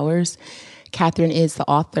Coleman Flowers. Catherine is the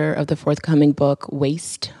author of the forthcoming book,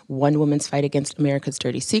 Waste, One Woman's Fight Against America's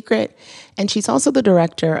Dirty Secret, and she's also the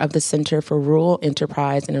director of the Center for Rural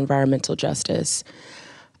Enterprise and Environmental Justice.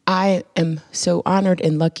 I am so honored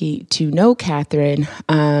and lucky to know Catherine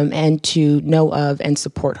and to know of and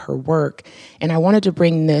support her work. And I wanted to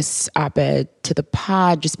bring this op-ed to the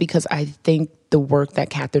pod just because I think the work that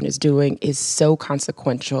Catherine is doing is so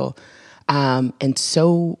consequential and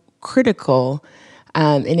so critical.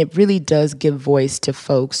 And it really does give voice to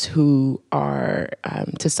folks who are,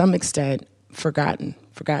 to some extent, forgotten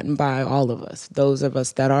by all of us. Those of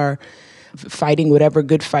us that are fighting whatever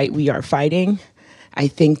good fight we are fighting. I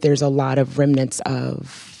think there's a lot of remnants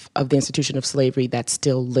of the institution of slavery that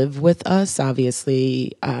still live with us.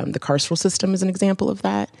 Obviously, the carceral system is an example of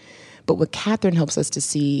that. But what Catherine helps us to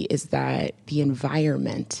see is that the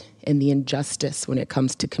environment and the injustice when it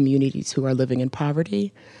comes to communities who are living in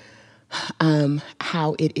poverty,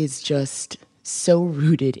 how it is just so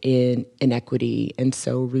rooted in inequity and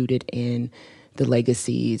so rooted in the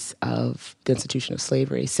legacies of the institution of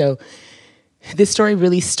slavery. So this story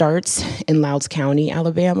really starts in Louds County,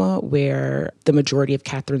 Alabama, where the majority of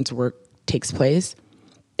Catherine's work takes place.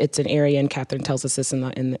 It's an area, and Catherine tells us this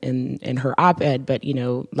in her op-ed, but,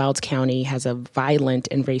 Louds County has a violent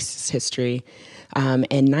and racist history, and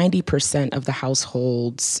 90% of the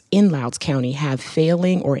households in Louds County have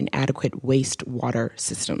failing or inadequate wastewater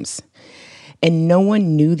systems. And no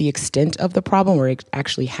one knew the extent of the problem or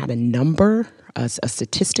actually had a number, a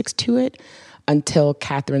statistics to it, until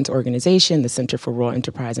Catherine's organization, the Center for Rural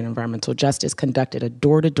Enterprise and Environmental Justice, conducted a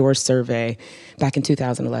door-to-door survey back in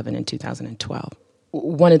 2011 and 2012.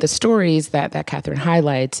 One of the stories that Catherine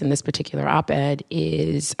highlights in this particular op-ed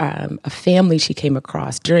is a family she came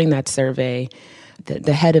across during that survey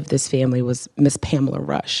the head of this family was Miss Pamela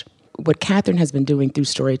Rush. What Catherine has been doing through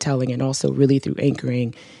storytelling and also really through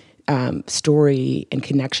anchoring story and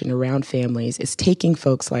connection around families is taking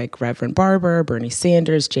folks like Reverend Barber, Bernie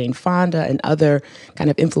Sanders, Jane Fonda, and other kind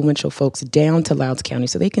of influential folks down to Loudoun County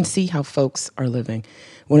so they can see how folks are living.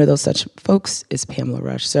 One of those such folks is Pamela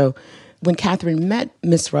Rush. So when Catherine met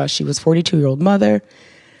Miss Rush, she was a 42-year-old mother.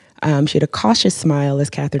 She had a cautious smile, as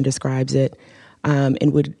Catherine describes it,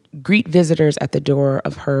 and would greet visitors at the door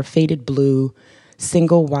of her faded blue,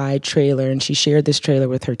 single-wide trailer, and she shared this trailer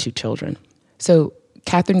with her 2 children. So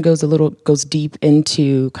Catherine goes deep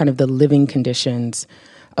into kind of the living conditions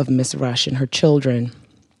of Miss Rush and her children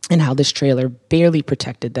and how this trailer barely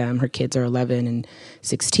protected them. Her kids are 11 and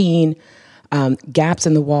 16. Gaps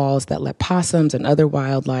in the walls that let possums and other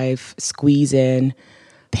wildlife squeeze in.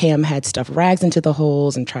 Pam had stuffed rags into the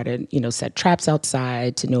holes and tried to, set traps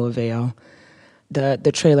outside to no avail.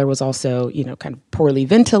 The trailer was also, kind of poorly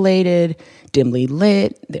ventilated, dimly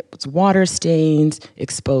lit. There was water stains,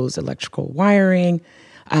 exposed electrical wiring.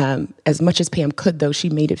 As much as Pam could, though, she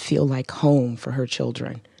made it feel like home for her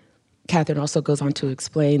children. Catherine also goes on to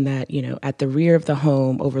explain that, at the rear of the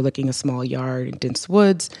home, overlooking a small yard in dense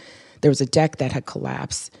woods, there was a deck that had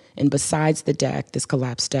collapsed. And besides the deck, this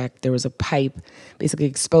collapsed deck, there was a pipe, basically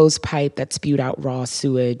exposed pipe that spewed out raw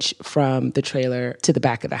sewage from the trailer to the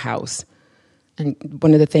back of the house. And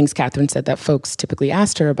one of the things Catherine said that folks typically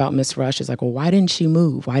asked her about Miss Rush is like, well, why didn't she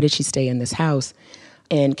move? Why did she stay in this house?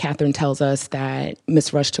 And Catherine tells us that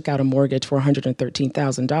Miss Rush took out a mortgage for $113,000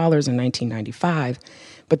 in 1995,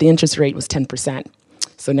 but the interest rate was 10%.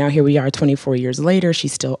 So now here we are 24 years later, she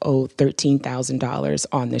still owed $13,000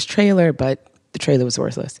 on this trailer, but the trailer was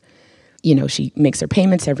worthless. She makes her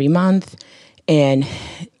payments every month, and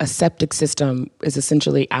a septic system is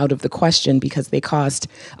essentially out of the question because they cost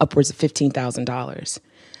upwards of $15,000.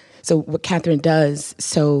 So what Catherine does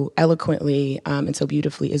so eloquently and so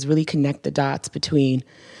beautifully is really connect the dots between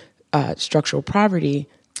structural poverty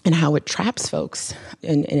and how it traps folks.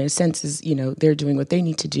 And in a sense is, they're doing what they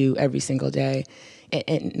need to do every single day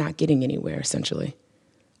and not getting anywhere, essentially.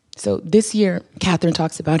 So this year, Catherine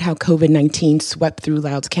talks about how COVID-19 swept through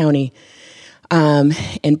Loudoun County,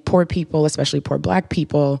 and poor people, especially poor Black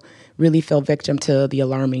people, really fell victim to the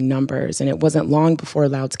alarming numbers. And it wasn't long before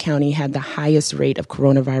Loudoun County had the highest rate of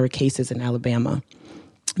coronavirus cases in Alabama.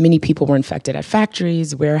 Many people were infected at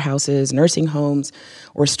factories, warehouses, nursing homes,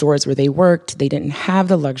 or stores where they worked. They didn't have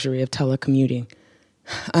the luxury of telecommuting.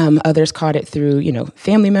 Others caught it through,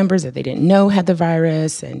 family members that they didn't know had the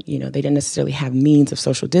virus, and, they didn't necessarily have means of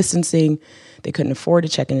social distancing. They couldn't afford to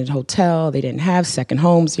check in at a hotel. They didn't have second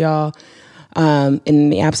homes, y'all. In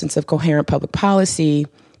the absence of coherent public policy,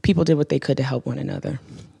 people did what they could to help one another.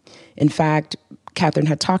 In fact, Catherine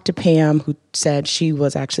had talked to Pam, who said she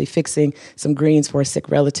was actually fixing some greens for a sick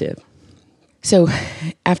relative. So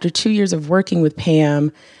after 2 years of working with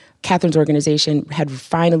Pam, Catherine's organization had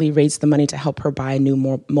finally raised the money to help her buy a new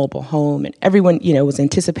mobile home. And everyone, was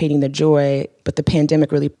anticipating the joy, but the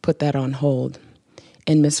pandemic really put that on hold.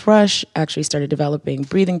 And Miss Rush actually started developing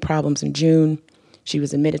breathing problems in June. She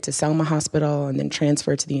was admitted to Selma Hospital and then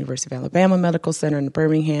transferred to the University of Alabama Medical Center in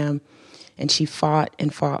Birmingham. And she fought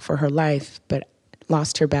and fought for her life, but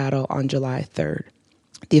lost her battle on July 3rd.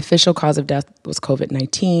 The official cause of death was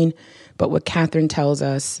COVID-19, but what Catherine tells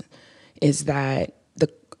us is that the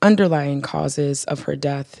underlying causes of her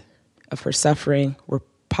death, of her suffering, were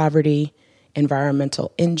poverty,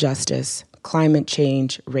 environmental injustice, climate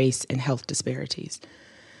change, race, and health disparities.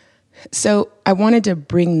 So I wanted to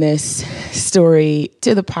bring this story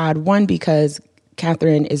to the pod, one, because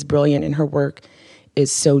Catherine is brilliant and her work is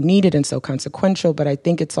so needed and so consequential, but I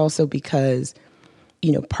think it's also because,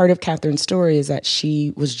 part of Catherine's story is that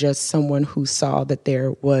she was just someone who saw that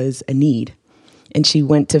there was a need, and she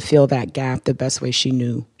went to fill that gap the best way she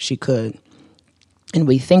knew she could. And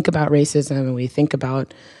we think about racism and we think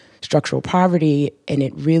about structural poverty, and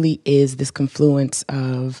it really is this confluence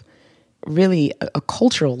of really a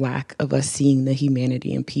cultural lack of us seeing the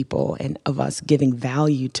humanity in people and of us giving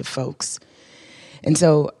value to folks. And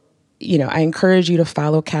so, I encourage you to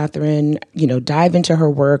follow Catherine, dive into her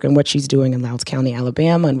work and what she's doing in Loudoun County,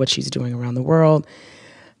 Alabama, and what she's doing around the world,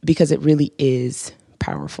 because it really is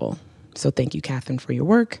powerful. So thank you, Catherine, for your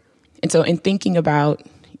work. And so in thinking about,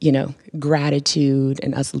 gratitude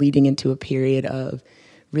and us leading into a period of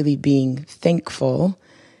really being thankful,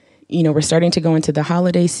 we're starting to go into the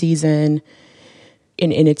holiday season,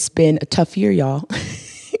 and it's been a tough year, y'all,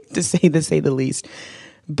 to say the least.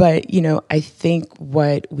 But, I think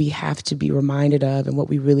what we have to be reminded of and what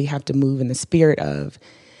we really have to move in the spirit of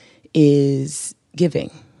is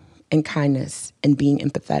giving and kindness and being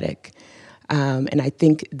empathetic. And I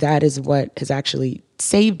think that is what has actually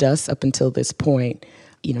saved us up until this point.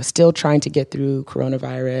 Still trying to get through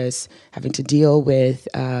coronavirus, having to deal with,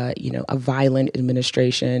 a violent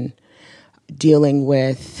administration, dealing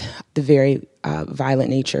with the very violent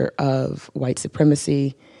nature of white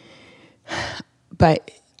supremacy.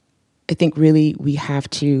 But I think really we have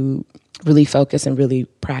to really focus and really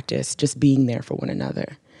practice just being there for one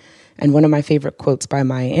another. And one of my favorite quotes by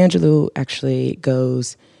Maya Angelou actually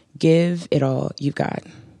goes, "Give it all you've got.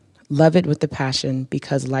 Love it with the passion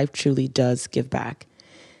because life truly does give back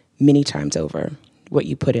many times over what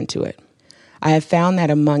you put into it." I have found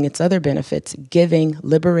that among its other benefits, giving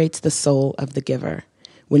liberates the soul of the giver.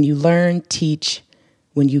 When you learn, teach,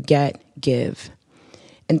 when you get, give.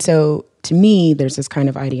 And so to me, there's this kind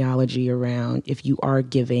of ideology around if you are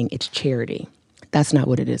giving, it's charity. That's not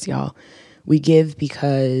what it is, y'all. We give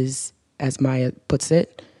because, as Maya puts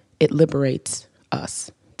it, it liberates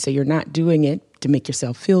us. So you're not doing it to make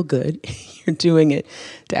yourself feel good. You're doing it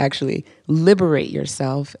to actually liberate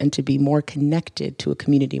yourself and to be more connected to a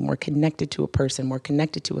community, more connected to a person, more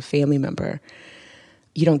connected to a family member.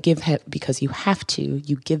 You don't give because you have to.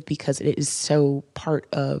 You give because it is so part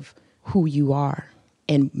of who you are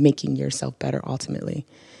and making yourself better ultimately.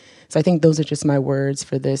 So I think those are just my words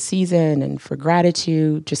for this season and for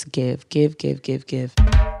gratitude. Just give, give, give, give, give.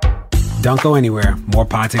 Don't go anywhere. More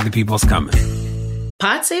Pod Save the People's coming.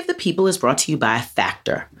 Pod Save the People is brought to you by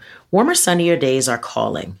Factor. Warmer, sunnier days are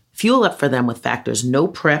calling. Fuel up for them with Factor's no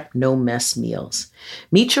prep, no mess meals.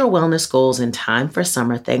 Meet your wellness goals in time for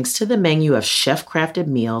summer thanks to the menu of chef-crafted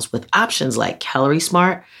meals with options like Calorie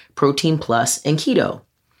Smart, Protein Plus, and Keto.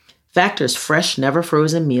 Factor's fresh, never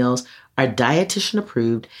frozen meals are dietitian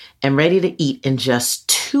approved and ready to eat in just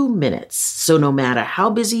 2 minutes. So no matter how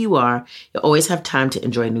busy you are, you'll always have time to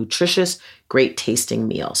enjoy nutritious, great tasting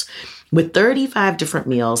meals. With 35 different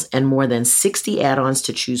meals and more than 60 add-ons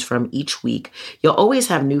to choose from each week, you'll always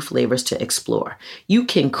have new flavors to explore. You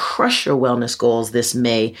can crush your wellness goals this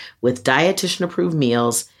May with dietitian-approved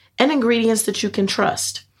meals and ingredients that you can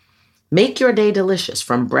trust. Make your day delicious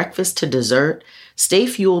from breakfast to dessert. Stay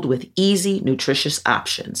fueled with easy, nutritious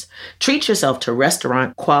options. Treat yourself to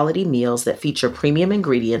restaurant-quality meals that feature premium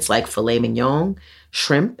ingredients like filet mignon,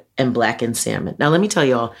 shrimp, and blackened salmon. Now, let me tell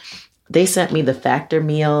y'all, they sent me the Factor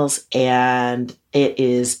meals, and it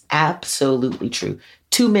is absolutely true.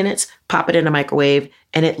 2 minutes, pop it in a microwave,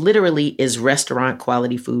 and it literally is restaurant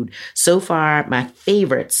quality food. So far, my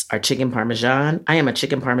favorites are chicken parmesan. I am a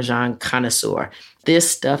chicken parmesan connoisseur.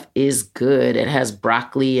 This stuff is good. It has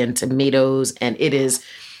broccoli and tomatoes, and it is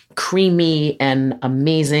creamy and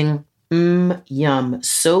amazing. Yum.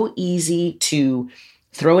 So easy to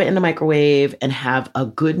throw it in the microwave and have a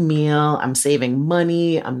good meal. I'm saving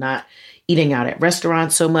money. I'm not eating out at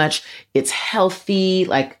restaurants so much. It's healthy.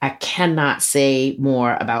 Like, I cannot say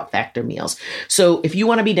more about Factor meals. So if you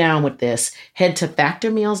want to be down with this, head to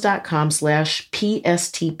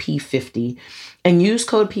factormeals.com/PSTP50 and use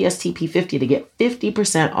code PSTP50 to get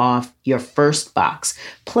 50% off your first box,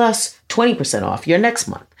 plus 20% off your next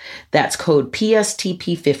month. That's code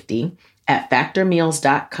PSTP50 at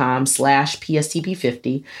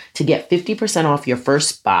factormeals.com/PSTP50 to get 50% off your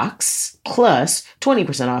first box, plus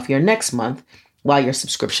 20% off your next month while your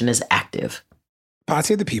subscription is active. Pod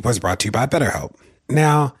Save the People is brought to you by BetterHelp.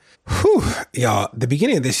 Now, y'all, the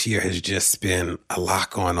beginning of this year has just been a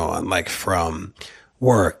lot going on, like from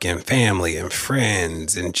work and family and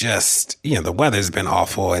friends and just, the weather's been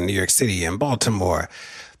awful in New York City and Baltimore.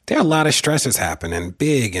 There are a lot of stressors happening,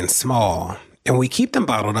 big and small. And when we keep them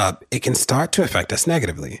bottled up, it can start to affect us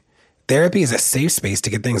negatively. Therapy is a safe space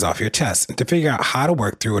to get things off your chest and to figure out how to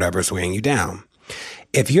work through whatever's weighing you down.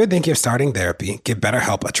 If you're thinking of starting therapy, give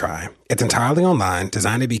BetterHelp a try. It's entirely online,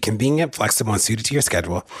 designed to be convenient, flexible, and suited to your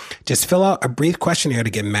schedule. Just fill out a brief questionnaire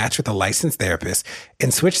to get matched with a licensed therapist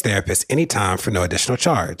and switch therapists anytime for no additional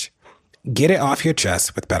charge. Get it off your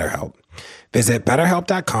chest with BetterHelp. Visit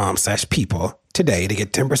BetterHelp.com/people today to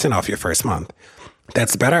get 10% off your first month.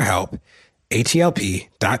 That's BetterHelp,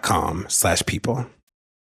 HELP.com/people.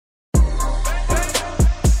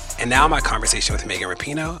 And now my conversation with Megan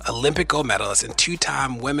Rapinoe, Olympic gold medalist and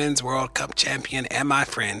two-time Women's World Cup champion, and my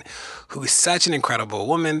friend, who is such an incredible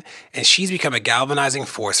woman, and she's become a galvanizing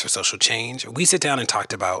force for social change. We sit down and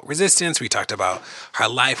talked about resistance. We talked about her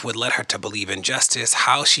life, what led her to believe in justice,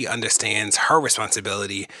 how she understands her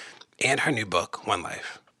responsibility, and her new book, One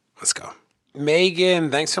Life. Let's go.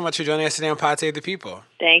 Megan, thanks so much for joining us today on Pod Save the People.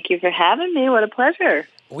 Thank you for having me. What a pleasure.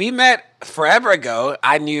 We met forever ago.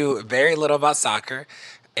 I knew very little about soccer,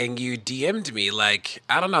 and you DM'd me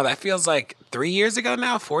that feels like 3 years ago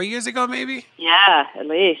now, 4 years ago maybe? Yeah, at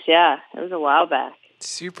least, yeah. It was a while back.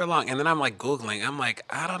 Super long. And then I'm like Googling. I'm like,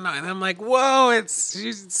 I don't know. And then I'm like, whoa, it's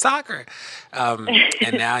soccer.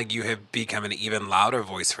 And now you have become an even louder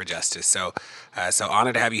voice for justice. So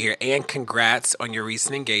honored to have you here. And congrats on your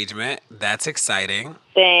recent engagement. That's exciting.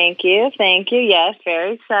 Thank you. Thank you. Yes,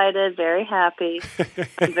 very excited, very happy.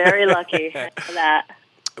 I'm very lucky for that.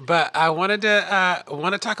 But I wanted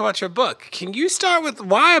to talk about your book. Can you start with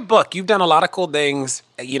why a book? You've done a lot of cool things,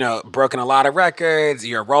 broken a lot of records.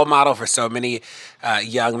 You're a role model for so many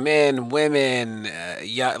young men, women,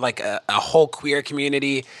 like a whole queer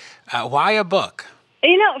community. Why a book?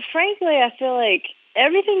 Frankly, I feel like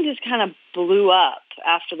everything just kind of blew up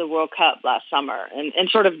after the World Cup last summer and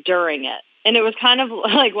sort of during it. And it was kind of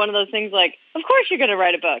like one of those things like, of course you're going to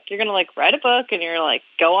write a book. You're going to write a book and you're going to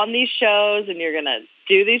go on these shows and you're going to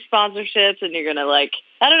do these sponsorships and you're going to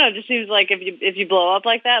I don't know, it just seems like if you blow up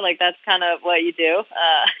like that, that's kind of what you do.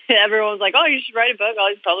 Everyone's like, oh, you should write a book. All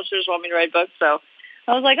these publishers want me to write a book. So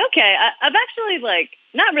I was like, okay, I've actually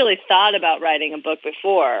not really thought about writing a book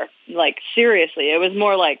before, seriously. It was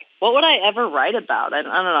more like, what would I ever write about? I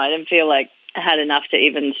don't know. I didn't feel like I had enough to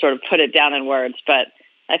even sort of put it down in words, but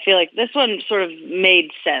I feel like this one sort of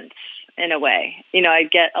made sense in a way. I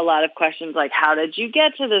get a lot of questions like, how did you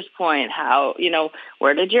get to this point? How,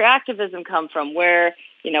 where did your activism come from? Where,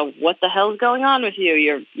 what the hell's going on with you?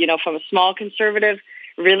 You're, from a small conservative,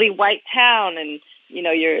 really white town and,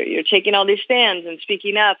 you're taking all these stands and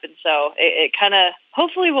speaking up. And so it kind of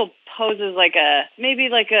hopefully will pose as maybe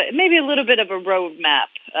a little bit of a roadmap.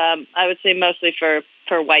 I would say mostly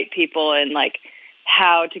for white people and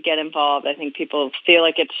how to get involved. I think people feel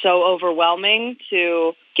like it's so overwhelming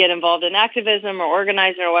to get involved in activism or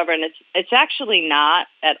organizing or whatever, and it's actually not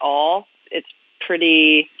at all. It's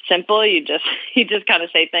pretty simple. You just kind of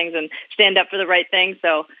say things and stand up for the right thing.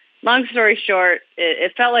 So long story short,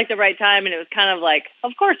 it felt like the right time, and it was kind of like,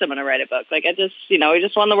 of course I'm going to write a book. I just, we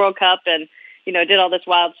just won the World Cup and, did all this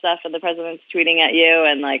wild stuff, and the president's tweeting at you,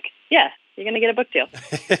 and yeah, you're going to get a book deal.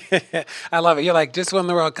 I love it. You're like, just won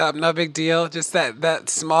the World Cup, no big deal. Just that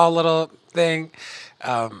small little thing.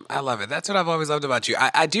 I love it. That's what I've always loved about you.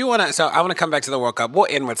 I do want to, so I want to come back to the World Cup. We'll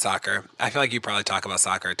end with soccer. I feel like you probably talk about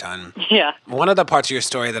soccer a ton. Yeah. One of the parts of your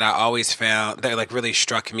story that I always found that really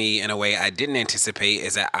struck me in a way I didn't anticipate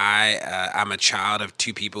is that I'm a child of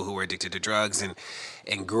two people who were addicted to drugs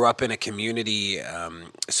and grew up in a community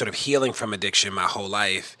sort of healing from addiction my whole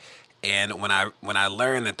life. And when I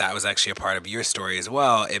learned that was actually a part of your story as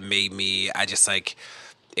well, it made me,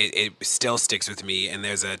 it still sticks with me. And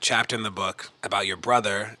there's a chapter in the book about your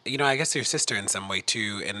brother, I guess your sister in some way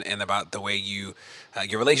too, and about the way you,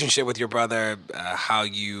 your relationship with your brother, how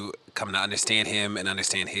you come to understand him and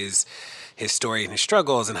understand his story and his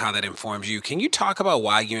struggles and how that informs you. Can you talk about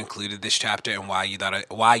why you included this chapter and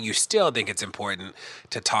why you still think it's important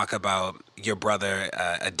to talk about your brother,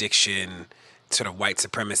 addiction, sort of white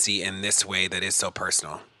supremacy in this way that is so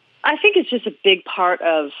personal? I think it's just a big part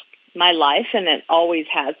of my life, and it always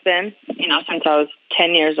has been. Since I was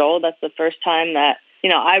 10 years old, that's the first time that,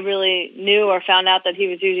 I really knew or found out that he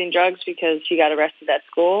was using drugs because he got arrested at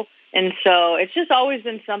school. And so it's just always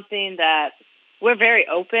been something that we're very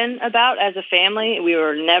open about as a family. We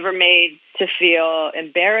were never made to feel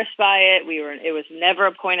embarrassed by it. It was never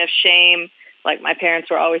a point of shame. My parents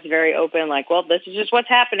were always very open, well, this is just what's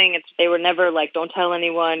happening. They were never don't tell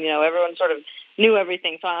anyone. Everyone sort of knew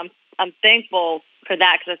everything. So I'm thankful for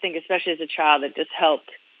that, because I think especially as a child, it just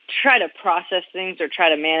helped try to process things or try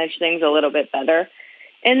to manage things a little bit better.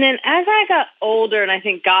 And then as I got older and I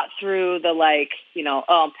think got through the oh,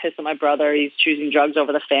 I'm pissed at my brother, he's choosing drugs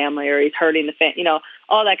over the family, or he's hurting the family,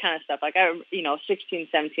 all that kind of stuff. 16,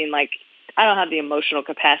 17, I don't have the emotional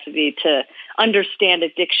capacity to understand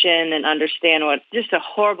addiction and understand what just a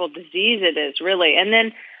horrible disease it is, really. And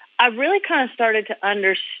then I really kind of started to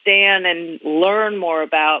understand and learn more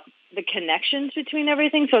about the connections between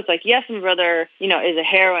everything. So it's yes, my brother, is a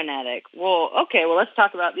heroin addict. Well, okay, let's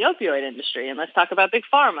talk about the opioid industry, and let's talk about Big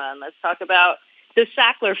Pharma, and let's talk about the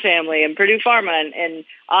Sackler family and Purdue Pharma. And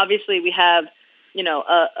obviously we have,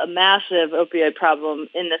 a massive opioid problem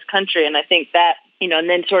in this country. And I think that, and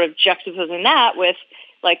then sort of juxtaposing that with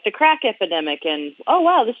the crack epidemic and, oh,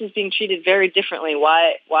 wow, this is being treated very differently.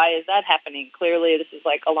 Why is that happening? Clearly, this is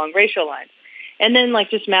along racial lines. And then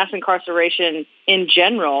just mass incarceration in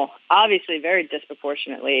general, obviously very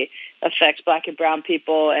disproportionately affects Black and brown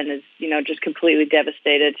people and is, just completely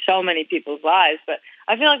devastated so many people's lives. But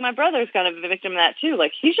I feel like my brother's kind of a victim of that too.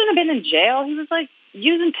 He shouldn't have been in jail. He was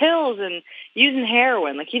using pills and using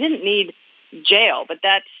heroin. He didn't need jail, but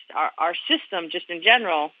that's our system just in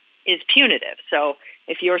general is punitive. So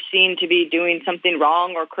if you're seen to be doing something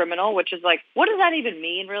wrong or criminal, which is like, what does that even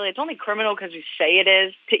mean, really? It's only criminal because we say it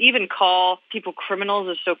is. To even call people criminals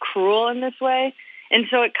is so cruel in this way. And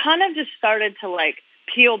so it kind of just started to like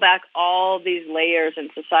peel back all these layers in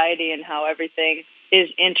society and how everything is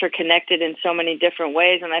interconnected in so many different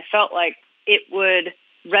ways. And I felt like it would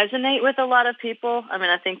resonate with a lot of people. I mean,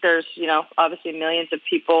 I think there's, obviously millions of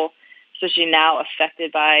people, especially now,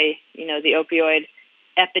 affected by, the opioid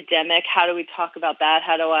epidemic. How do we talk about that?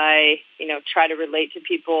 How do I, try to relate to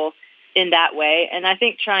people in that way? And I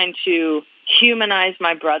think trying to humanize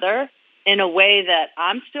my brother in a way that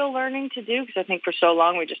I'm still learning to do, because I think for so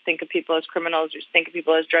long we just think of people as criminals, we just think of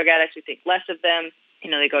people as drug addicts, we think less of them.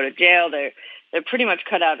 They go to jail, they're pretty much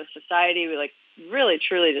cut out of society. We like really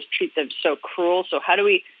truly just treat them so cruel. So how do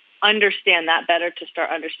we understand that better to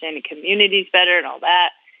start understanding communities better and all that?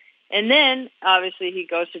 And then obviously he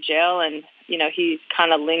goes to jail and, he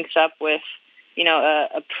kind of links up with,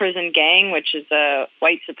 a prison gang, which is a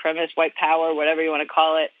white supremacist, white power, whatever you want to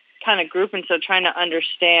call it, kind of group. And so trying to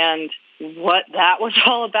understand what that was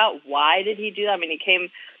all about. Why did he do that? I mean, he came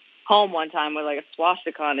home one time with like a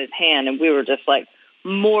swastika on his hand and we were just like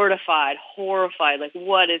mortified, horrified, like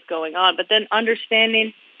what is going on? But then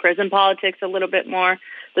understanding prison politics a little bit more.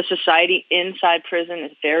 The society inside prison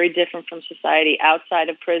is very different from society outside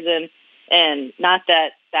of prison. And not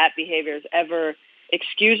that that behavior is ever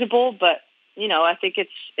excusable, but, I think it's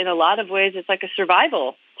in a lot of ways, it's like a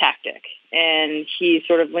survival tactic. And he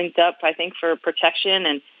sort of linked up, I think, for protection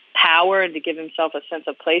and power and to give himself a sense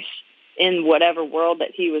of place in whatever world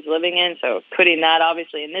that he was living in. So putting that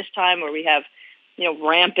obviously in this time where we have,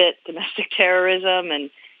 rampant domestic terrorism and,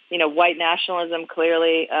 white nationalism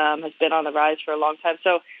clearly has been on the rise for a long time.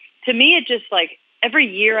 So to me, it just like every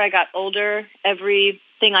year I got older,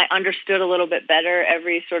 everything I understood a little bit better,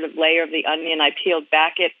 every sort of layer of the onion I peeled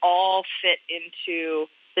back, it all fit into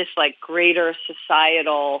this like greater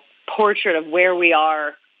societal portrait of where we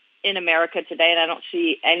are in America today. And I don't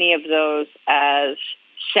see any of those as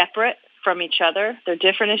separate from each other. They're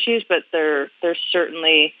different issues, but they're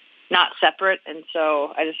certainly not separate. And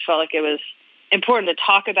so I just felt like it was important to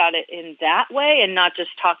talk about it in that way and not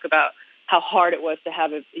just talk about how hard it was to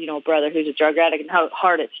have a brother who's a drug addict and how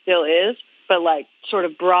hard it still is, but like sort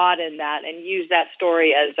of broaden that and use that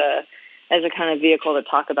story as a kind of vehicle to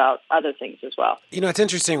talk about other things as well. It's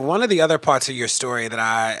interesting. One of the other parts of your story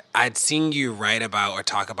that I'd seen you write about or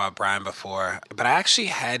talk about Brian before, but I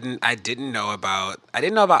didn't know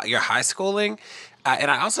about your high schooling.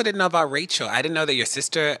 And I also didn't know about Rachel. I didn't know that your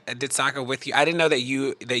sister did soccer with you. I didn't know that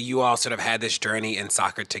you all sort of had this journey in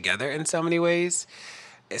soccer together in so many ways.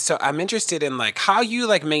 So I'm interested in like how you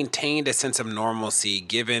like maintained a sense of normalcy,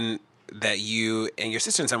 given that you and your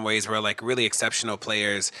sister in some ways were like really exceptional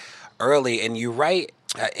players early. And you write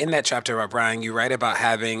in that chapter about Brian, you write about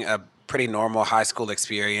having a pretty normal high school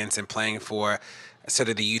experience and playing for sort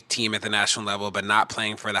of the youth team at the national level, but not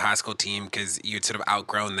playing for the high school team because you'd sort of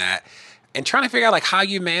outgrown that. And trying to figure out like how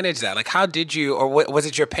you managed that. Like how did you, or was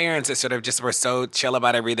it your parents that sort of just were so chill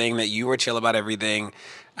about everything that you were chill about everything?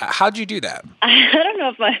 How'd you do that? I don't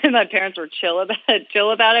know if my parents were chill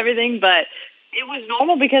about everything, but it was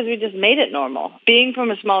normal because we just made it normal. Being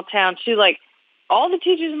from a small town too, like all the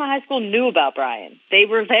teachers in my high school knew about Brian. They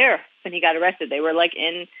were there when he got arrested. They were like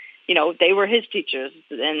they were his teachers.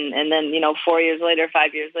 And then, 4 years later,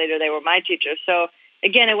 5 years later, they were my teachers. So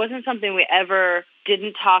again, it wasn't something we ever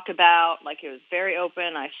didn't talk about. Like it was very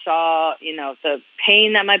open. I saw, the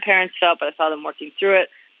pain that my parents felt, but I saw them working through it,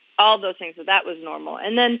 all those things. So that was normal.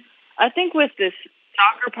 And then I think with this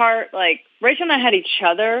soccer part, like Rachel and I had each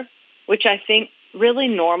other, which I think really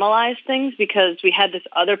normalized things because we had this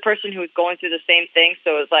other person who was going through the same thing.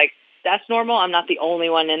 So it was like, that's normal. I'm not the only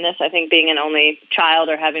one in this. I think being an only child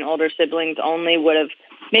or having older siblings only would have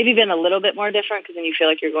maybe been a little bit more different because then you feel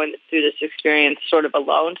like you're going through this experience sort of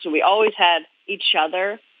alone. So we always had each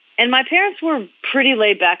other. And my parents were pretty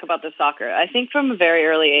laid back about the soccer. I think from a very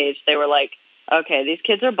early age, they were like, okay, these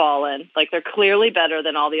kids are balling. Like, they're clearly better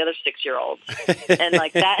than all the other 6-year-olds. And,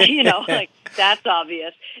 like, that, like, that's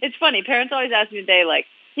obvious. It's funny. Parents always ask me today, like,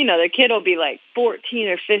 their kid will be, like, 14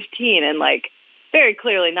 or 15 and, like, very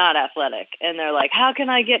clearly not athletic. And they're like, how can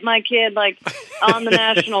I get my kid, like, on the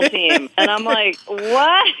national team? And I'm like,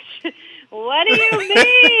 what? What do you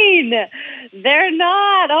mean? They're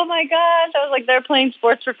not. Oh, my gosh. I was like, they're playing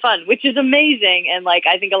sports for fun, which is amazing. And, like,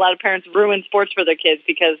 I think a lot of parents ruin sports for their kids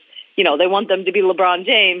because, they want them to be LeBron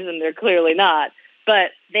James, and they're clearly not.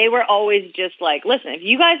 But they were always just like, listen, if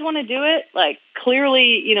you guys want to do it, like,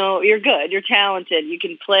 clearly, you're good. You're talented. You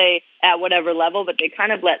can play at whatever level. But they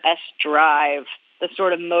kind of let us drive the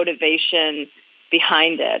sort of motivation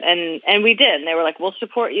behind it. And we did. And they were like, we'll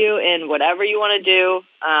support you in whatever you want to do,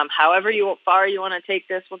 however far you want to take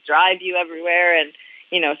this. We'll drive you everywhere and,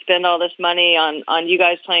 spend all this money on you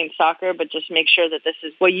guys playing soccer, but just make sure that this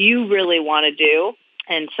is what you really want to do.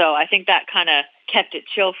 And so I think that kind of kept it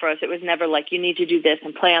chill for us. It was never like, you need to do this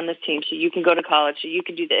and play on this team so you can go to college, so you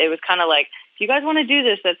can do that. It was kind of like, if you guys want to do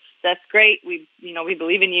this, that's great. We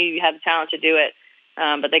believe in you. You have the talent to do it.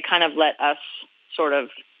 But they kind of let us sort of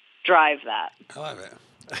drive that. I love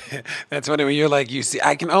it. That's funny when you're like, you see,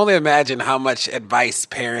 I can only imagine how much advice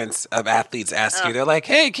parents of athletes ask you. They're like,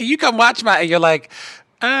 hey, can you come watch and you're like,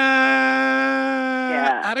 I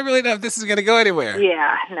don't really know if this is going to go anywhere.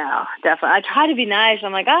 Yeah, no, definitely. I try to be nice.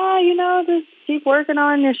 I'm like, just keep working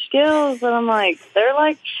on your skills. But I'm like, they're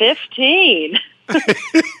like 15.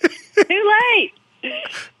 Too late.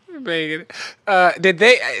 Megan,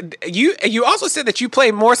 you also said that you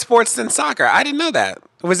play more sports than soccer. I didn't know that.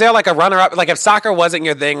 Was there like a runner-up? Like if soccer wasn't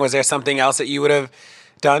your thing, was there something else that you would have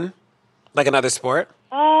done? Like another sport?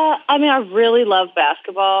 I really love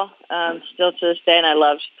basketball, still to this day, and I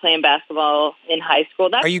loved playing basketball in high school.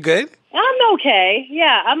 Are you good? I'm okay.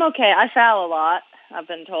 Yeah, I'm okay. I foul a lot, I've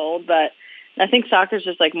been told, but I think soccer's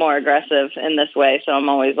just like more aggressive in this way, so I'm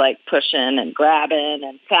always like pushing and grabbing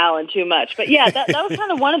and fouling too much. But yeah, that was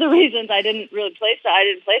kind of one of the reasons I didn't play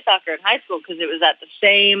soccer in high school, because it was at the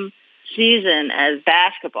same season as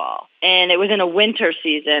basketball, and it was in a winter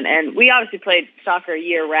season, and we obviously played soccer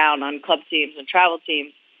year-round on club teams and travel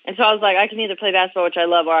teams, and so I was like, I can either play basketball, which I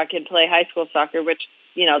love, or I can play high school soccer, which,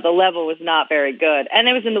 the level was not very good, and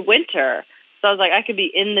it was in the winter, so I was like, I could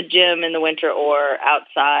be in the gym in the winter or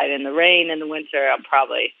outside in the rain in the winter. I'm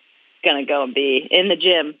probably going to go and be in the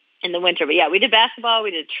gym in the winter. But yeah, we did basketball,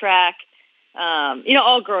 we did track.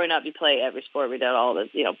 All growing up, you play every sport. We did all the,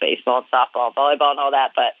 baseball and softball, volleyball and all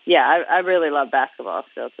that. But yeah, I really love basketball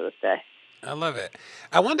still to this day. I love it.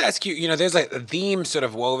 I wanted to ask you, there's like a theme sort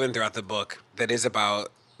of woven throughout the book that is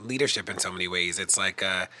about leadership in so many ways. It's like,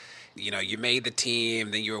 you made the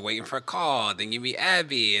team, then you were waiting for a call, then you meet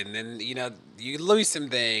Abby, and then, you lose some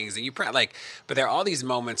things, and but there are all these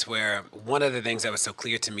moments where one of the things that was so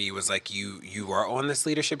clear to me was like you were on this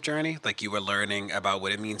leadership journey, like you were learning about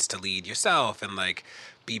what it means to lead yourself and like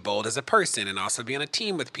be bold as a person and also be on a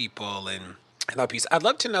team with people and that piece. I'd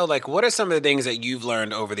love to know, like, what are some of the things that you've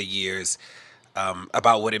learned over the years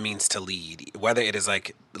about what it means to lead, whether it is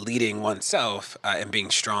like leading oneself and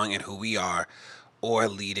being strong in who we are, or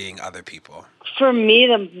leading other people? For me,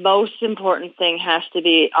 the most important thing has to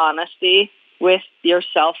be honesty with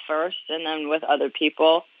yourself first and then with other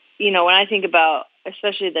people. When I think about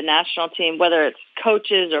especially the national team, whether it's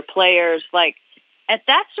coaches or players, like at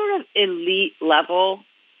that sort of elite level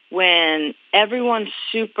when everyone's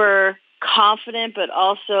super confident but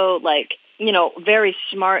also like, very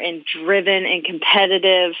smart and driven and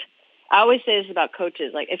competitive. I always say this about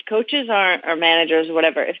coaches. Like if coaches aren't, or managers or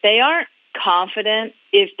whatever, if they aren't confident,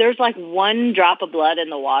 if there's like one drop of blood in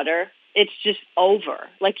the water, it's just over.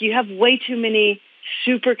 Like you have way too many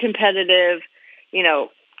super competitive,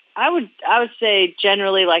 I would say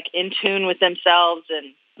generally like in tune with themselves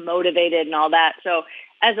and motivated and all that. So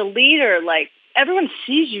as a leader, like everyone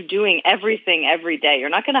sees you doing everything every day. You're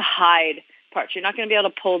not going to hide parts. You're not going to be able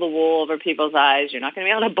to pull the wool over people's eyes. You're not going to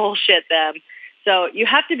be able to bullshit them. So you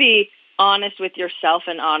have to be honest with yourself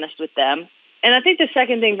and honest with them. And I think the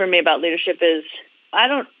second thing for me about leadership is I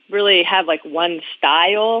don't really have like one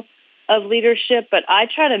style of leadership, but I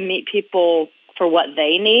try to meet people for what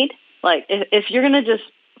they need. Like if you're going to just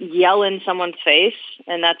yell in someone's face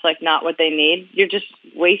and that's like not what they need, you're just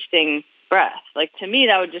wasting breath. Like to me,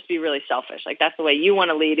 that would just be really selfish. Like that's the way you want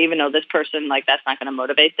to lead, even though this person, like that's not going to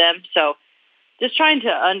motivate them. So just trying to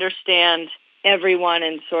understand everyone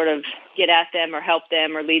and sort of get at them or help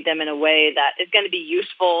them or lead them in a way that is going to be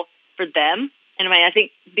useful for them. And I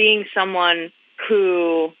think being someone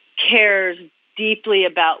who cares deeply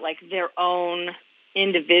about like their own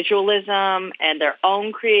individualism and their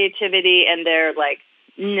own creativity and their like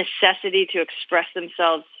necessity to express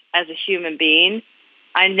themselves as a human being,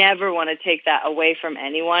 I never want to take that away from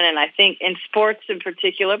anyone. And I think in sports in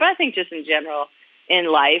particular, but I think just in general in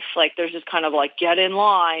life, like there's just kind of like get in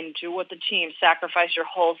line, do what the team, sacrifice your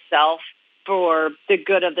whole self for the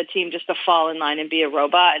good of the team, just to fall in line and be a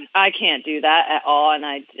robot. And I can't do that at all. And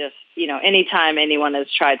I just, anytime anyone has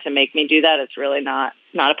tried to make me do that, it's really not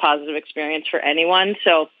a positive experience for anyone.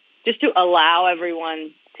 So just to allow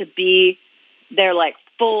everyone to be their like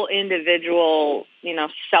full individual,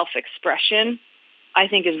 self-expression, I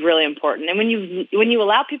think is really important. And when you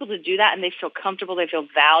allow people to do that and they feel comfortable, they feel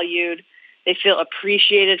valued, they feel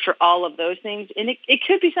appreciated for all of those things. And it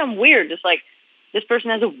could be something weird, just like this person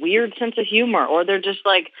has a weird sense of humor, or they're just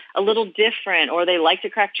like a little different, or they like to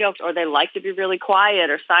crack jokes, or they like to be really quiet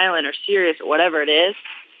or silent or serious or whatever it is,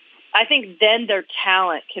 I think then their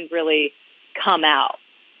talent can really come out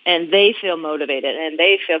and they feel motivated and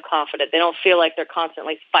they feel confident. They don't feel like they're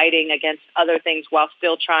constantly fighting against other things while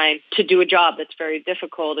still trying to do a job that's very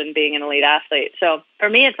difficult in being an elite athlete. So for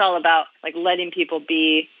me, it's all about like letting people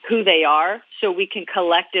be who they are so we can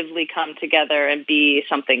collectively come together and be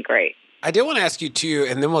something great. I did want to ask you too,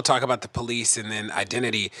 and then we'll talk about the police and then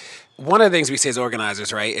identity. One of the things we say as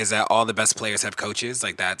organizers, right, is that all the best players have coaches.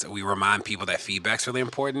 Like that, we remind people that feedback's really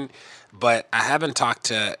important. But I haven't talked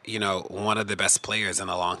to, one of the best players in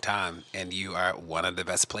a long time, and you are one of the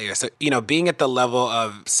best players. So, being at the level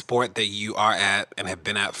of sport that you are at and have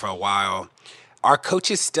been at for a while, are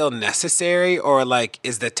coaches still necessary, or like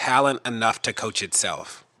is the talent enough to coach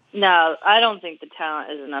itself? No, I don't think the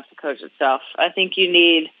talent is enough to coach itself. I think you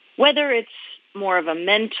need, whether it's more of a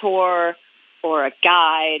mentor or a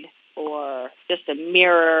guide or just a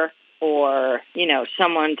mirror or,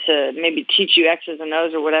 someone to maybe teach you X's and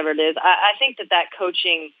O's or whatever it is, I think that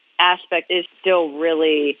coaching aspect is still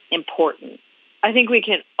really important. I think we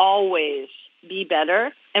can always be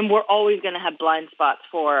better, and we're always going to have blind spots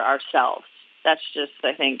for ourselves. That's just,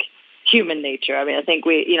 I think, human nature. I mean, I think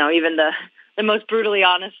we, even the most brutally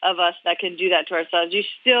honest of us that can do that to ourselves, you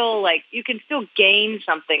can still gain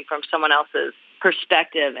something from someone else's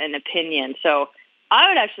perspective and opinion. So I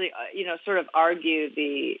would actually, sort of argue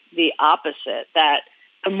the opposite, that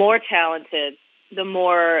the more talented, the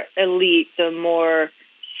more elite, the more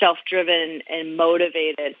self-driven and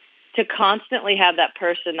motivated, to constantly have that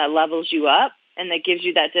person that levels you up and that gives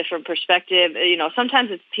you that different perspective.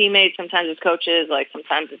 Sometimes it's teammates, sometimes it's coaches, like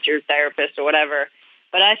sometimes it's your therapist or whatever.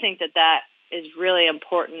 But I think that is really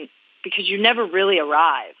important because you never really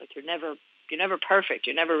arrive. Like you're never perfect.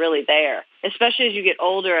 You're never really there. Especially as you get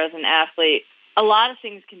older as an athlete, a lot of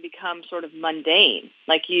things can become sort of mundane.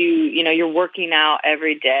 Like you're working out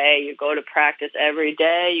every day. You go to practice every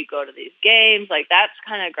day. You go to these games. Like that's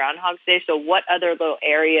kind of Groundhog's Day. So what other little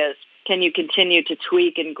areas can you continue to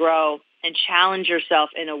tweak and grow and challenge yourself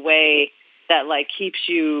in a way that like keeps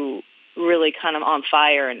you really kind of on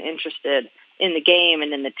fire and interested in the game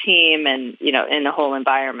and in the team and, in the whole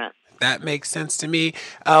environment? That makes sense to me.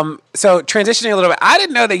 So transitioning a little bit, I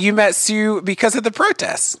didn't know that you met Sue because of the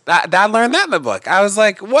protests. I learned that in the book. I was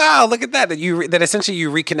like, wow, look at that. That essentially you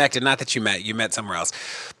reconnected, not that you met somewhere else,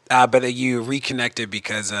 but that you reconnected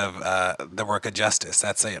because of the work of justice.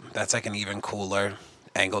 That's like an even cooler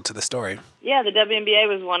angle to the story. Yeah, the WNBA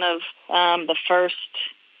was one of the first,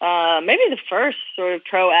 maybe the first sort of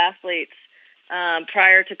pro athletes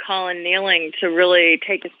prior to Colin Nealing to really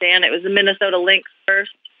take a stand. It was the Minnesota Lynx first.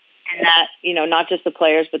 And that, not just the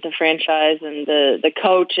players, but the franchise and the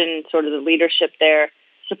coach and sort of the leadership there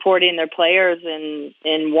supporting their players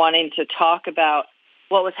and wanting to talk about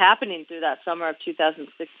what was happening through that summer of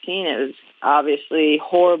 2016. It was obviously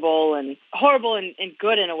horrible and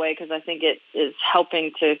good in a way, because I think it is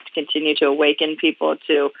helping to continue to awaken people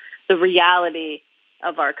to the reality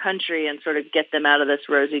of our country and sort of get them out of this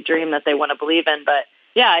rosy dream that they want to believe in. But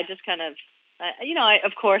yeah, I just kind of, I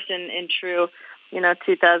of course, in true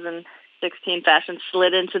 2016 fashion,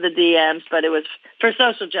 slid into the DMs, but it was for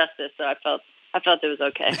social justice, so I felt it was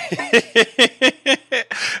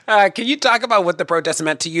okay. Can you talk about what the protest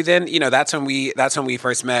meant to you then? That's when we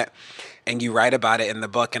first met, and you write about it in the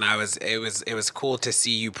book, and it was cool to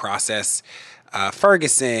see you process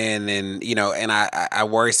Ferguson, and and I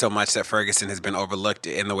worry so much that Ferguson has been overlooked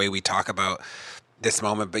in the way we talk about this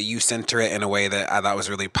moment, but you center it in a way that I thought was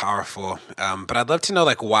really powerful. But I'd love to know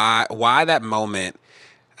like why that moment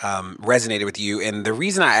resonated with you. And the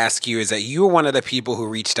reason I ask you is that you were one of the people who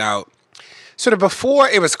reached out sort of before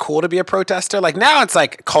it was cool to be a protester. Like now it's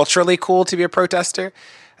like culturally cool to be a protester.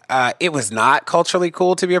 It was not culturally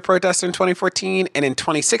cool to be a protester in 2014. And in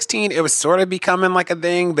 2016, it was sort of becoming like a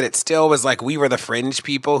thing, but it still was like we were the fringe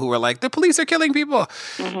people who were like, the police are killing people.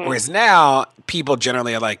 Mm-hmm. Whereas now people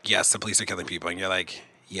generally are like, yes, the police are killing people. And you're like,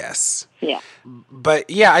 yes. Yeah. But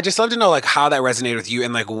yeah, I just love to know like how that resonated with you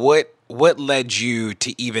and like what led you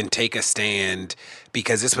to even take a stand,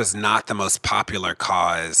 because this was not the most popular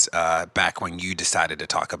cause back when you decided to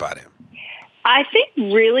talk about it. I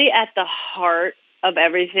think really at the heart of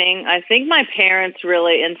everything, I think my parents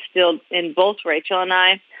really instilled in both Rachel and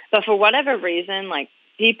I, but for whatever reason, like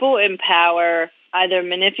people in power either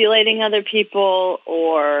manipulating other people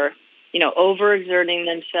or, overexerting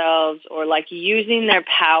themselves or like using their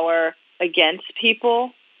power against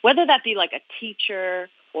people, whether that be like a teacher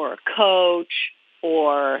or a coach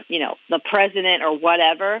or, the president or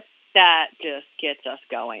whatever, that just gets us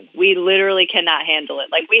going. We literally cannot handle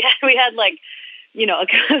it. Like we had like, you know,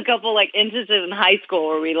 a couple like instances in high school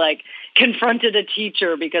where we like confronted a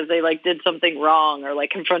teacher because they like did something wrong, or like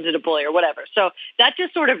confronted a bully or whatever. So that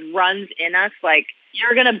just sort of runs in us. Like,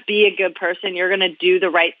 you're going to be a good person. You're going to do the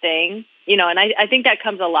right thing. You know, and I think that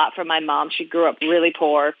comes a lot from my mom. She grew up really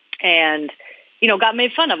poor and, you know, got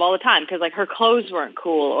made fun of all the time because like her clothes weren't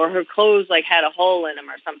cool, or her clothes like had a hole in them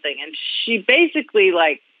or something. And she basically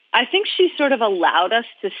like, I think she sort of allowed us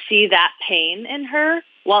to see that pain in her,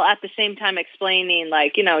 while at the same time explaining,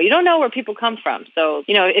 like, you know, you don't know where people come from. So,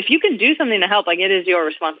 you know, if you can do something to help, like, it is your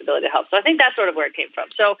responsibility to help. So I think that's sort of where it came from.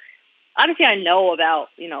 So obviously I know about,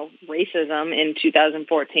 you know, racism in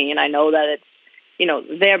 2014. I know that it's, you know,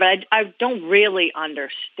 there, but I don't really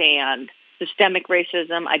understand systemic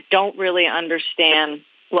racism. I don't really understand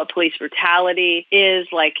what police brutality is,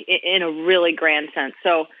 like, in a really grand sense.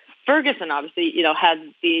 So Ferguson obviously, you know, had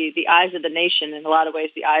the eyes of the nation, in a lot of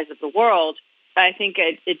ways, the eyes of the world. I think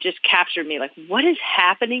it just captured me, like, what is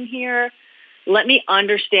happening here? Let me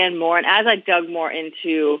understand more. And as I dug more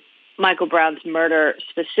into Michael Brown's murder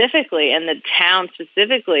specifically, and the town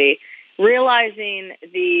specifically, realizing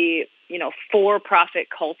the, you know, for-profit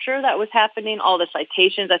culture that was happening, all the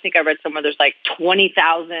citations. I think I read somewhere there's like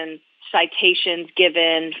 20,000 citations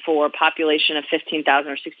given for a population of 15,000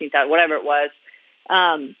 or 16,000, whatever it was.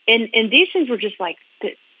 And these things were just like,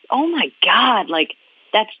 oh my God, like,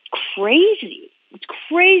 that's crazy. It's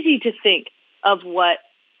crazy to think of what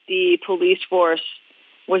the police force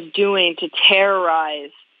was doing to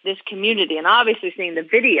terrorize this community. And obviously seeing the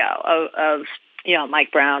video of you know,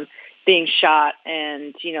 Mike Brown being shot,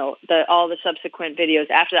 and, you know, all the subsequent videos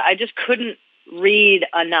after that, I just couldn't read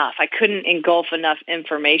enough. I couldn't engulf enough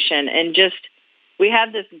information. And just, we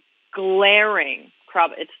have this glaring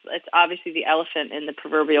problem. It's obviously the elephant in the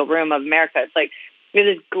proverbial room of America. It's like,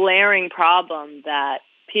 there's this glaring problem that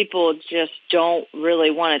people just don't really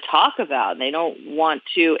want to talk about. They don't want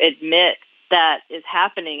to admit that is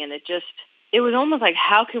happening. And it was almost like,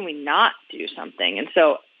 how can we not do something? And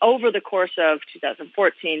so over the course of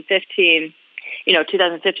 2014, 15, you know,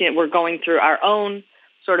 2015, we're going through our own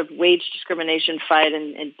sort of wage discrimination fight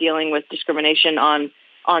and dealing with discrimination on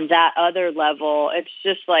that other level. It's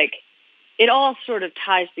just like, it all sort of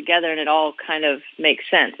ties together and it all kind of makes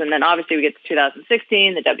sense. And then obviously we get to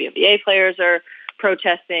 2016, the WNBA players are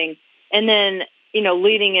protesting. And then, you know,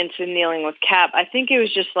 leading into kneeling with Cap, I think it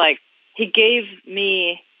was just like, he gave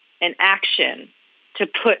me an action to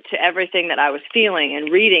put to everything that I was feeling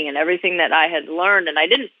and reading and everything that I had learned. And I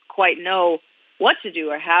didn't quite know what to do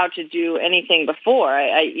or how to do anything before.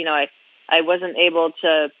 I wasn't able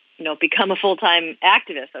to, you know, become a full-time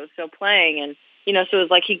activist. I was still playing. And, you know, so it was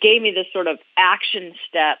like he gave me this sort of action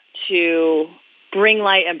step to bring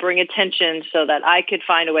light and bring attention so that I could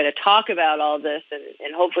find a way to talk about all this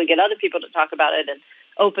and hopefully get other people to talk about it and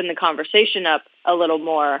open the conversation up a little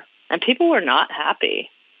more. And people were not happy.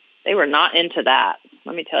 They were not into that,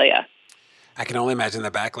 let me tell you. I can only imagine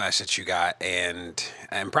the backlash that you got and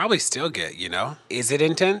probably still get, you know? Is it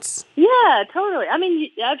intense? Yeah, totally. I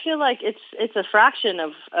mean, I feel like it's a fraction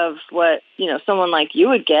of what, you know, someone like you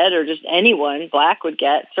would get, or just anyone Black would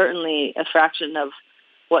get. Certainly a fraction of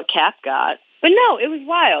what Cap got. But no, it was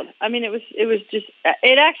wild. I mean, it was just,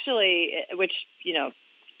 it actually, which, you know,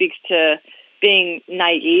 speaks to being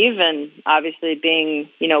naive and obviously being,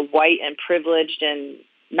 you know, white and privileged and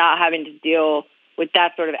not having to deal with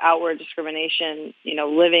that sort of outward discrimination, you know,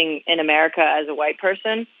 living in America as a white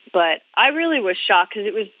person. But I really was shocked because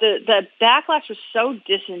it was the backlash was so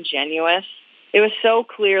disingenuous. It was so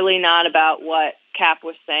clearly not about what Cap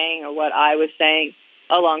was saying or what I was saying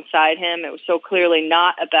alongside him. It was so clearly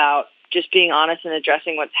not about just being honest and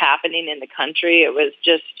addressing what's happening in the country. It was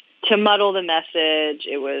just to muddle the message.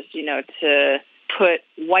 It was, you know, to put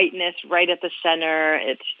whiteness right at the center.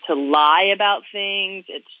 It's to lie about things.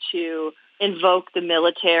 It's to invoke the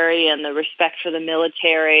military and the respect for the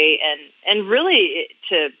military, and really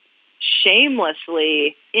to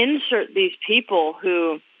shamelessly insert these people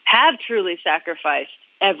who have truly sacrificed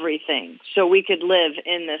everything so we could live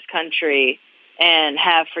in this country and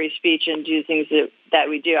have free speech and do things that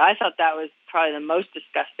we do. I thought that was probably the most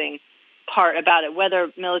disgusting part about it,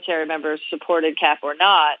 whether military members supported Cap or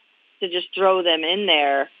not, to just throw them in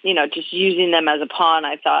there, you know, just using them as a pawn.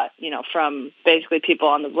 I thought, you know, from basically people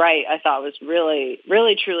on the right, I thought was really,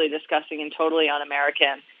 really, truly disgusting and totally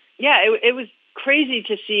un-American. Yeah, it was crazy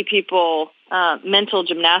to see people mental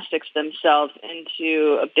gymnastics themselves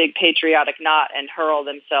into a big patriotic knot and hurl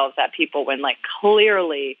themselves at people when, like,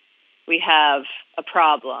 clearly we have a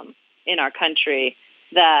problem in our country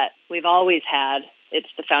that we've always had. It's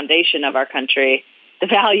the foundation of our country. the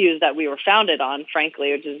values that we were founded on,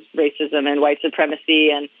 frankly, which is racism and white supremacy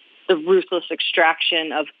and the ruthless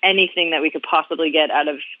extraction of anything that we could possibly get out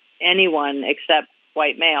of anyone except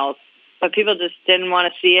white males. But people just didn't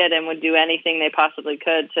want to see it and would do anything they possibly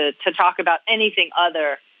could to talk about anything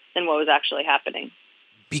other than what was actually happening.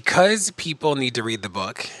 Because people need to read the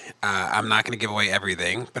book, I'm not going to give away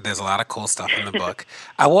everything, but there's a lot of cool stuff in the book.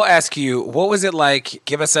 I will ask you, what was it like?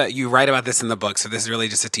 You write about this in the book, so this is really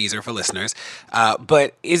just a teaser for listeners.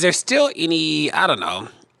 But is there still any, I don't know,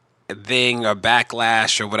 thing or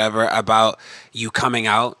backlash or whatever about you coming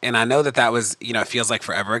out? And I know that was, it feels like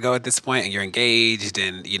forever ago at this point, and you're engaged,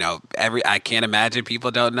 and, I can't imagine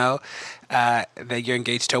people don't know that you're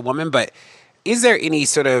engaged to a woman, but is there any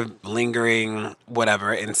sort of lingering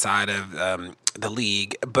whatever inside of the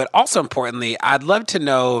league? But also importantly, I'd love to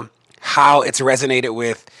know how it's resonated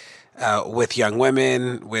with young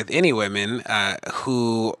women, with any women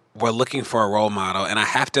who were looking for a role model. And I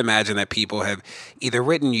have to imagine that people have either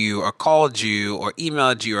written you or called you or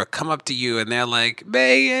emailed you or come up to you and they're like,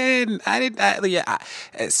 Megan,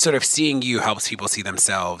 sort of seeing you helps people see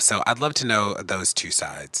themselves. So I'd love to know those two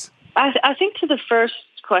sides. I think to the first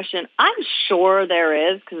question, I'm sure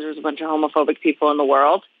there is, because there's a bunch of homophobic people in the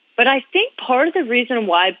world. But I think part of the reason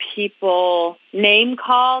why people name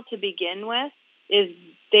call to begin with is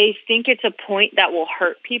they think it's a point that will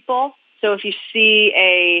hurt people. So if you see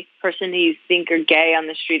a person who you think are gay on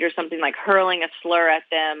the street or something, like hurling a slur at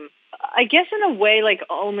them, I guess in a way like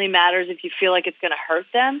only matters if you feel like it's going to hurt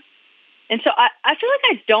them. And so I feel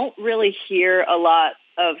like I don't really hear a lot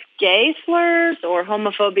of gay slurs or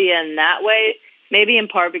homophobia in that way. Maybe in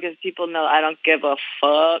part because people know I don't give a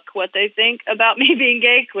fuck what they think about me being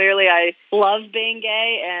gay. Clearly, I love being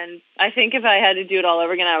gay, and I think if I had to do it all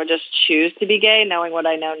over again, I would just choose to be gay, knowing what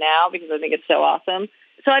I know now, because I think it's so awesome.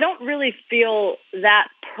 So I don't really feel that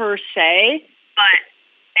per se, but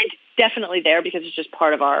it's definitely there because it's just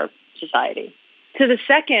part of our society. To the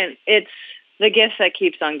second, it's the gift that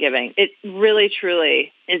keeps on giving. It really,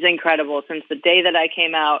 truly is incredible. Since the day that I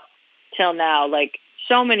came out till now, like,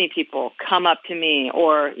 so many people come up to me,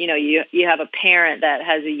 or, you have a parent that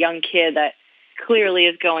has a young kid that clearly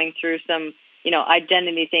is going through some,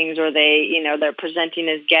 identity things, or they're presenting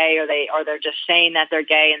as gay, or they're just saying that they're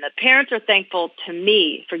gay. And the parents are thankful to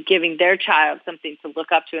me for giving their child something to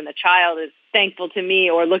look up to. And the child is thankful to me,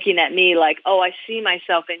 or looking at me like, oh, I see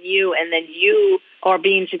myself in you. And then you are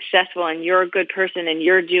being successful and you're a good person and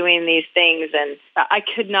you're doing these things. And I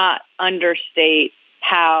could not understate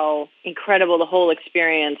how incredible the whole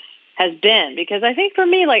experience has been, because I think for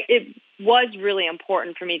me, like, it was really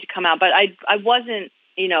important for me to come out, but I wasn't,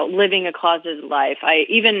 living a closeted life.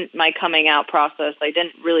 Even my coming out process, I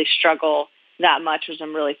didn't really struggle that much, which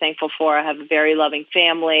I'm really thankful for. I have a very loving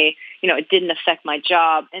family. It didn't affect my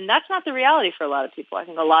job, and that's not the reality for a lot of people. I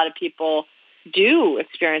think a lot of people do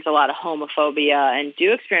experience a lot of homophobia and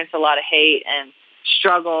do experience a lot of hate and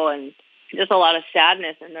struggle and just a lot of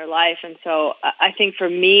sadness in their life. And so I think for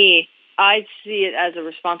me, I see it as a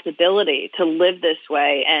responsibility to live this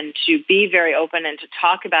way and to be very open and to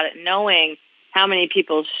talk about it, knowing how many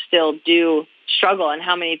people still do struggle and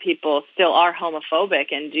how many people still are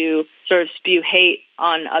homophobic and do sort of spew hate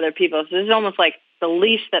on other people. So this is almost like the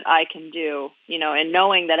least that I can do, and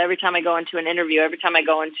knowing that every time I go into an interview, every time I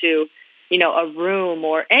go into, a room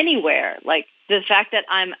or anywhere, like the fact that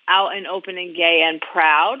I'm out and open and gay and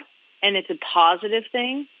proud, and it's a positive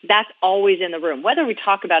thing, that's always in the room. Whether we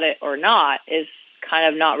talk about it or not is kind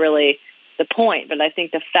of not really the point. But I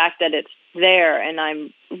think the fact that it's there, and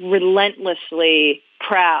I'm relentlessly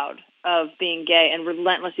proud of being gay and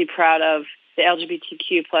relentlessly proud of the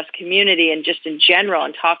LGBTQ plus community and just in general,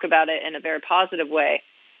 and talk about it in a very positive way,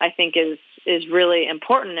 I think is really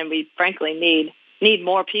important. And we frankly need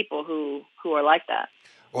more people who are like that.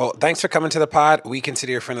 Well, thanks for coming to the pod. We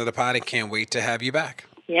consider you a friend of the pod and can't wait to have you back.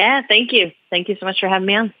 Yeah, thank you. Thank you so much for having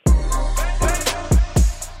me on.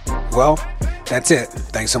 Well, that's it.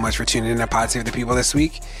 Thanks so much for tuning in to Pod Save the People this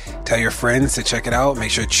week. Tell your friends to check it out.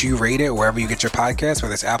 Make sure that you rate it wherever you get your podcast,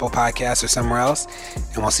 whether it's Apple Podcasts or somewhere else.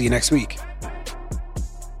 And we'll see you next week.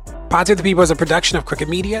 Pod Save the People is a production of Crooked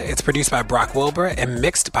Media. It's produced by Brock Wilbur and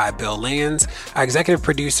mixed by Bill Lands. Our executive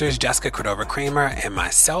producers, Jessica Cordova-Kramer and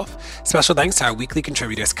myself. Special thanks to our weekly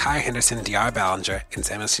contributors, Kai Henderson, D.R. Ballinger, and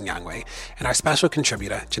Samuel Sinyangwe, and our special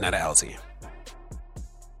contributor, Janetta Elzie.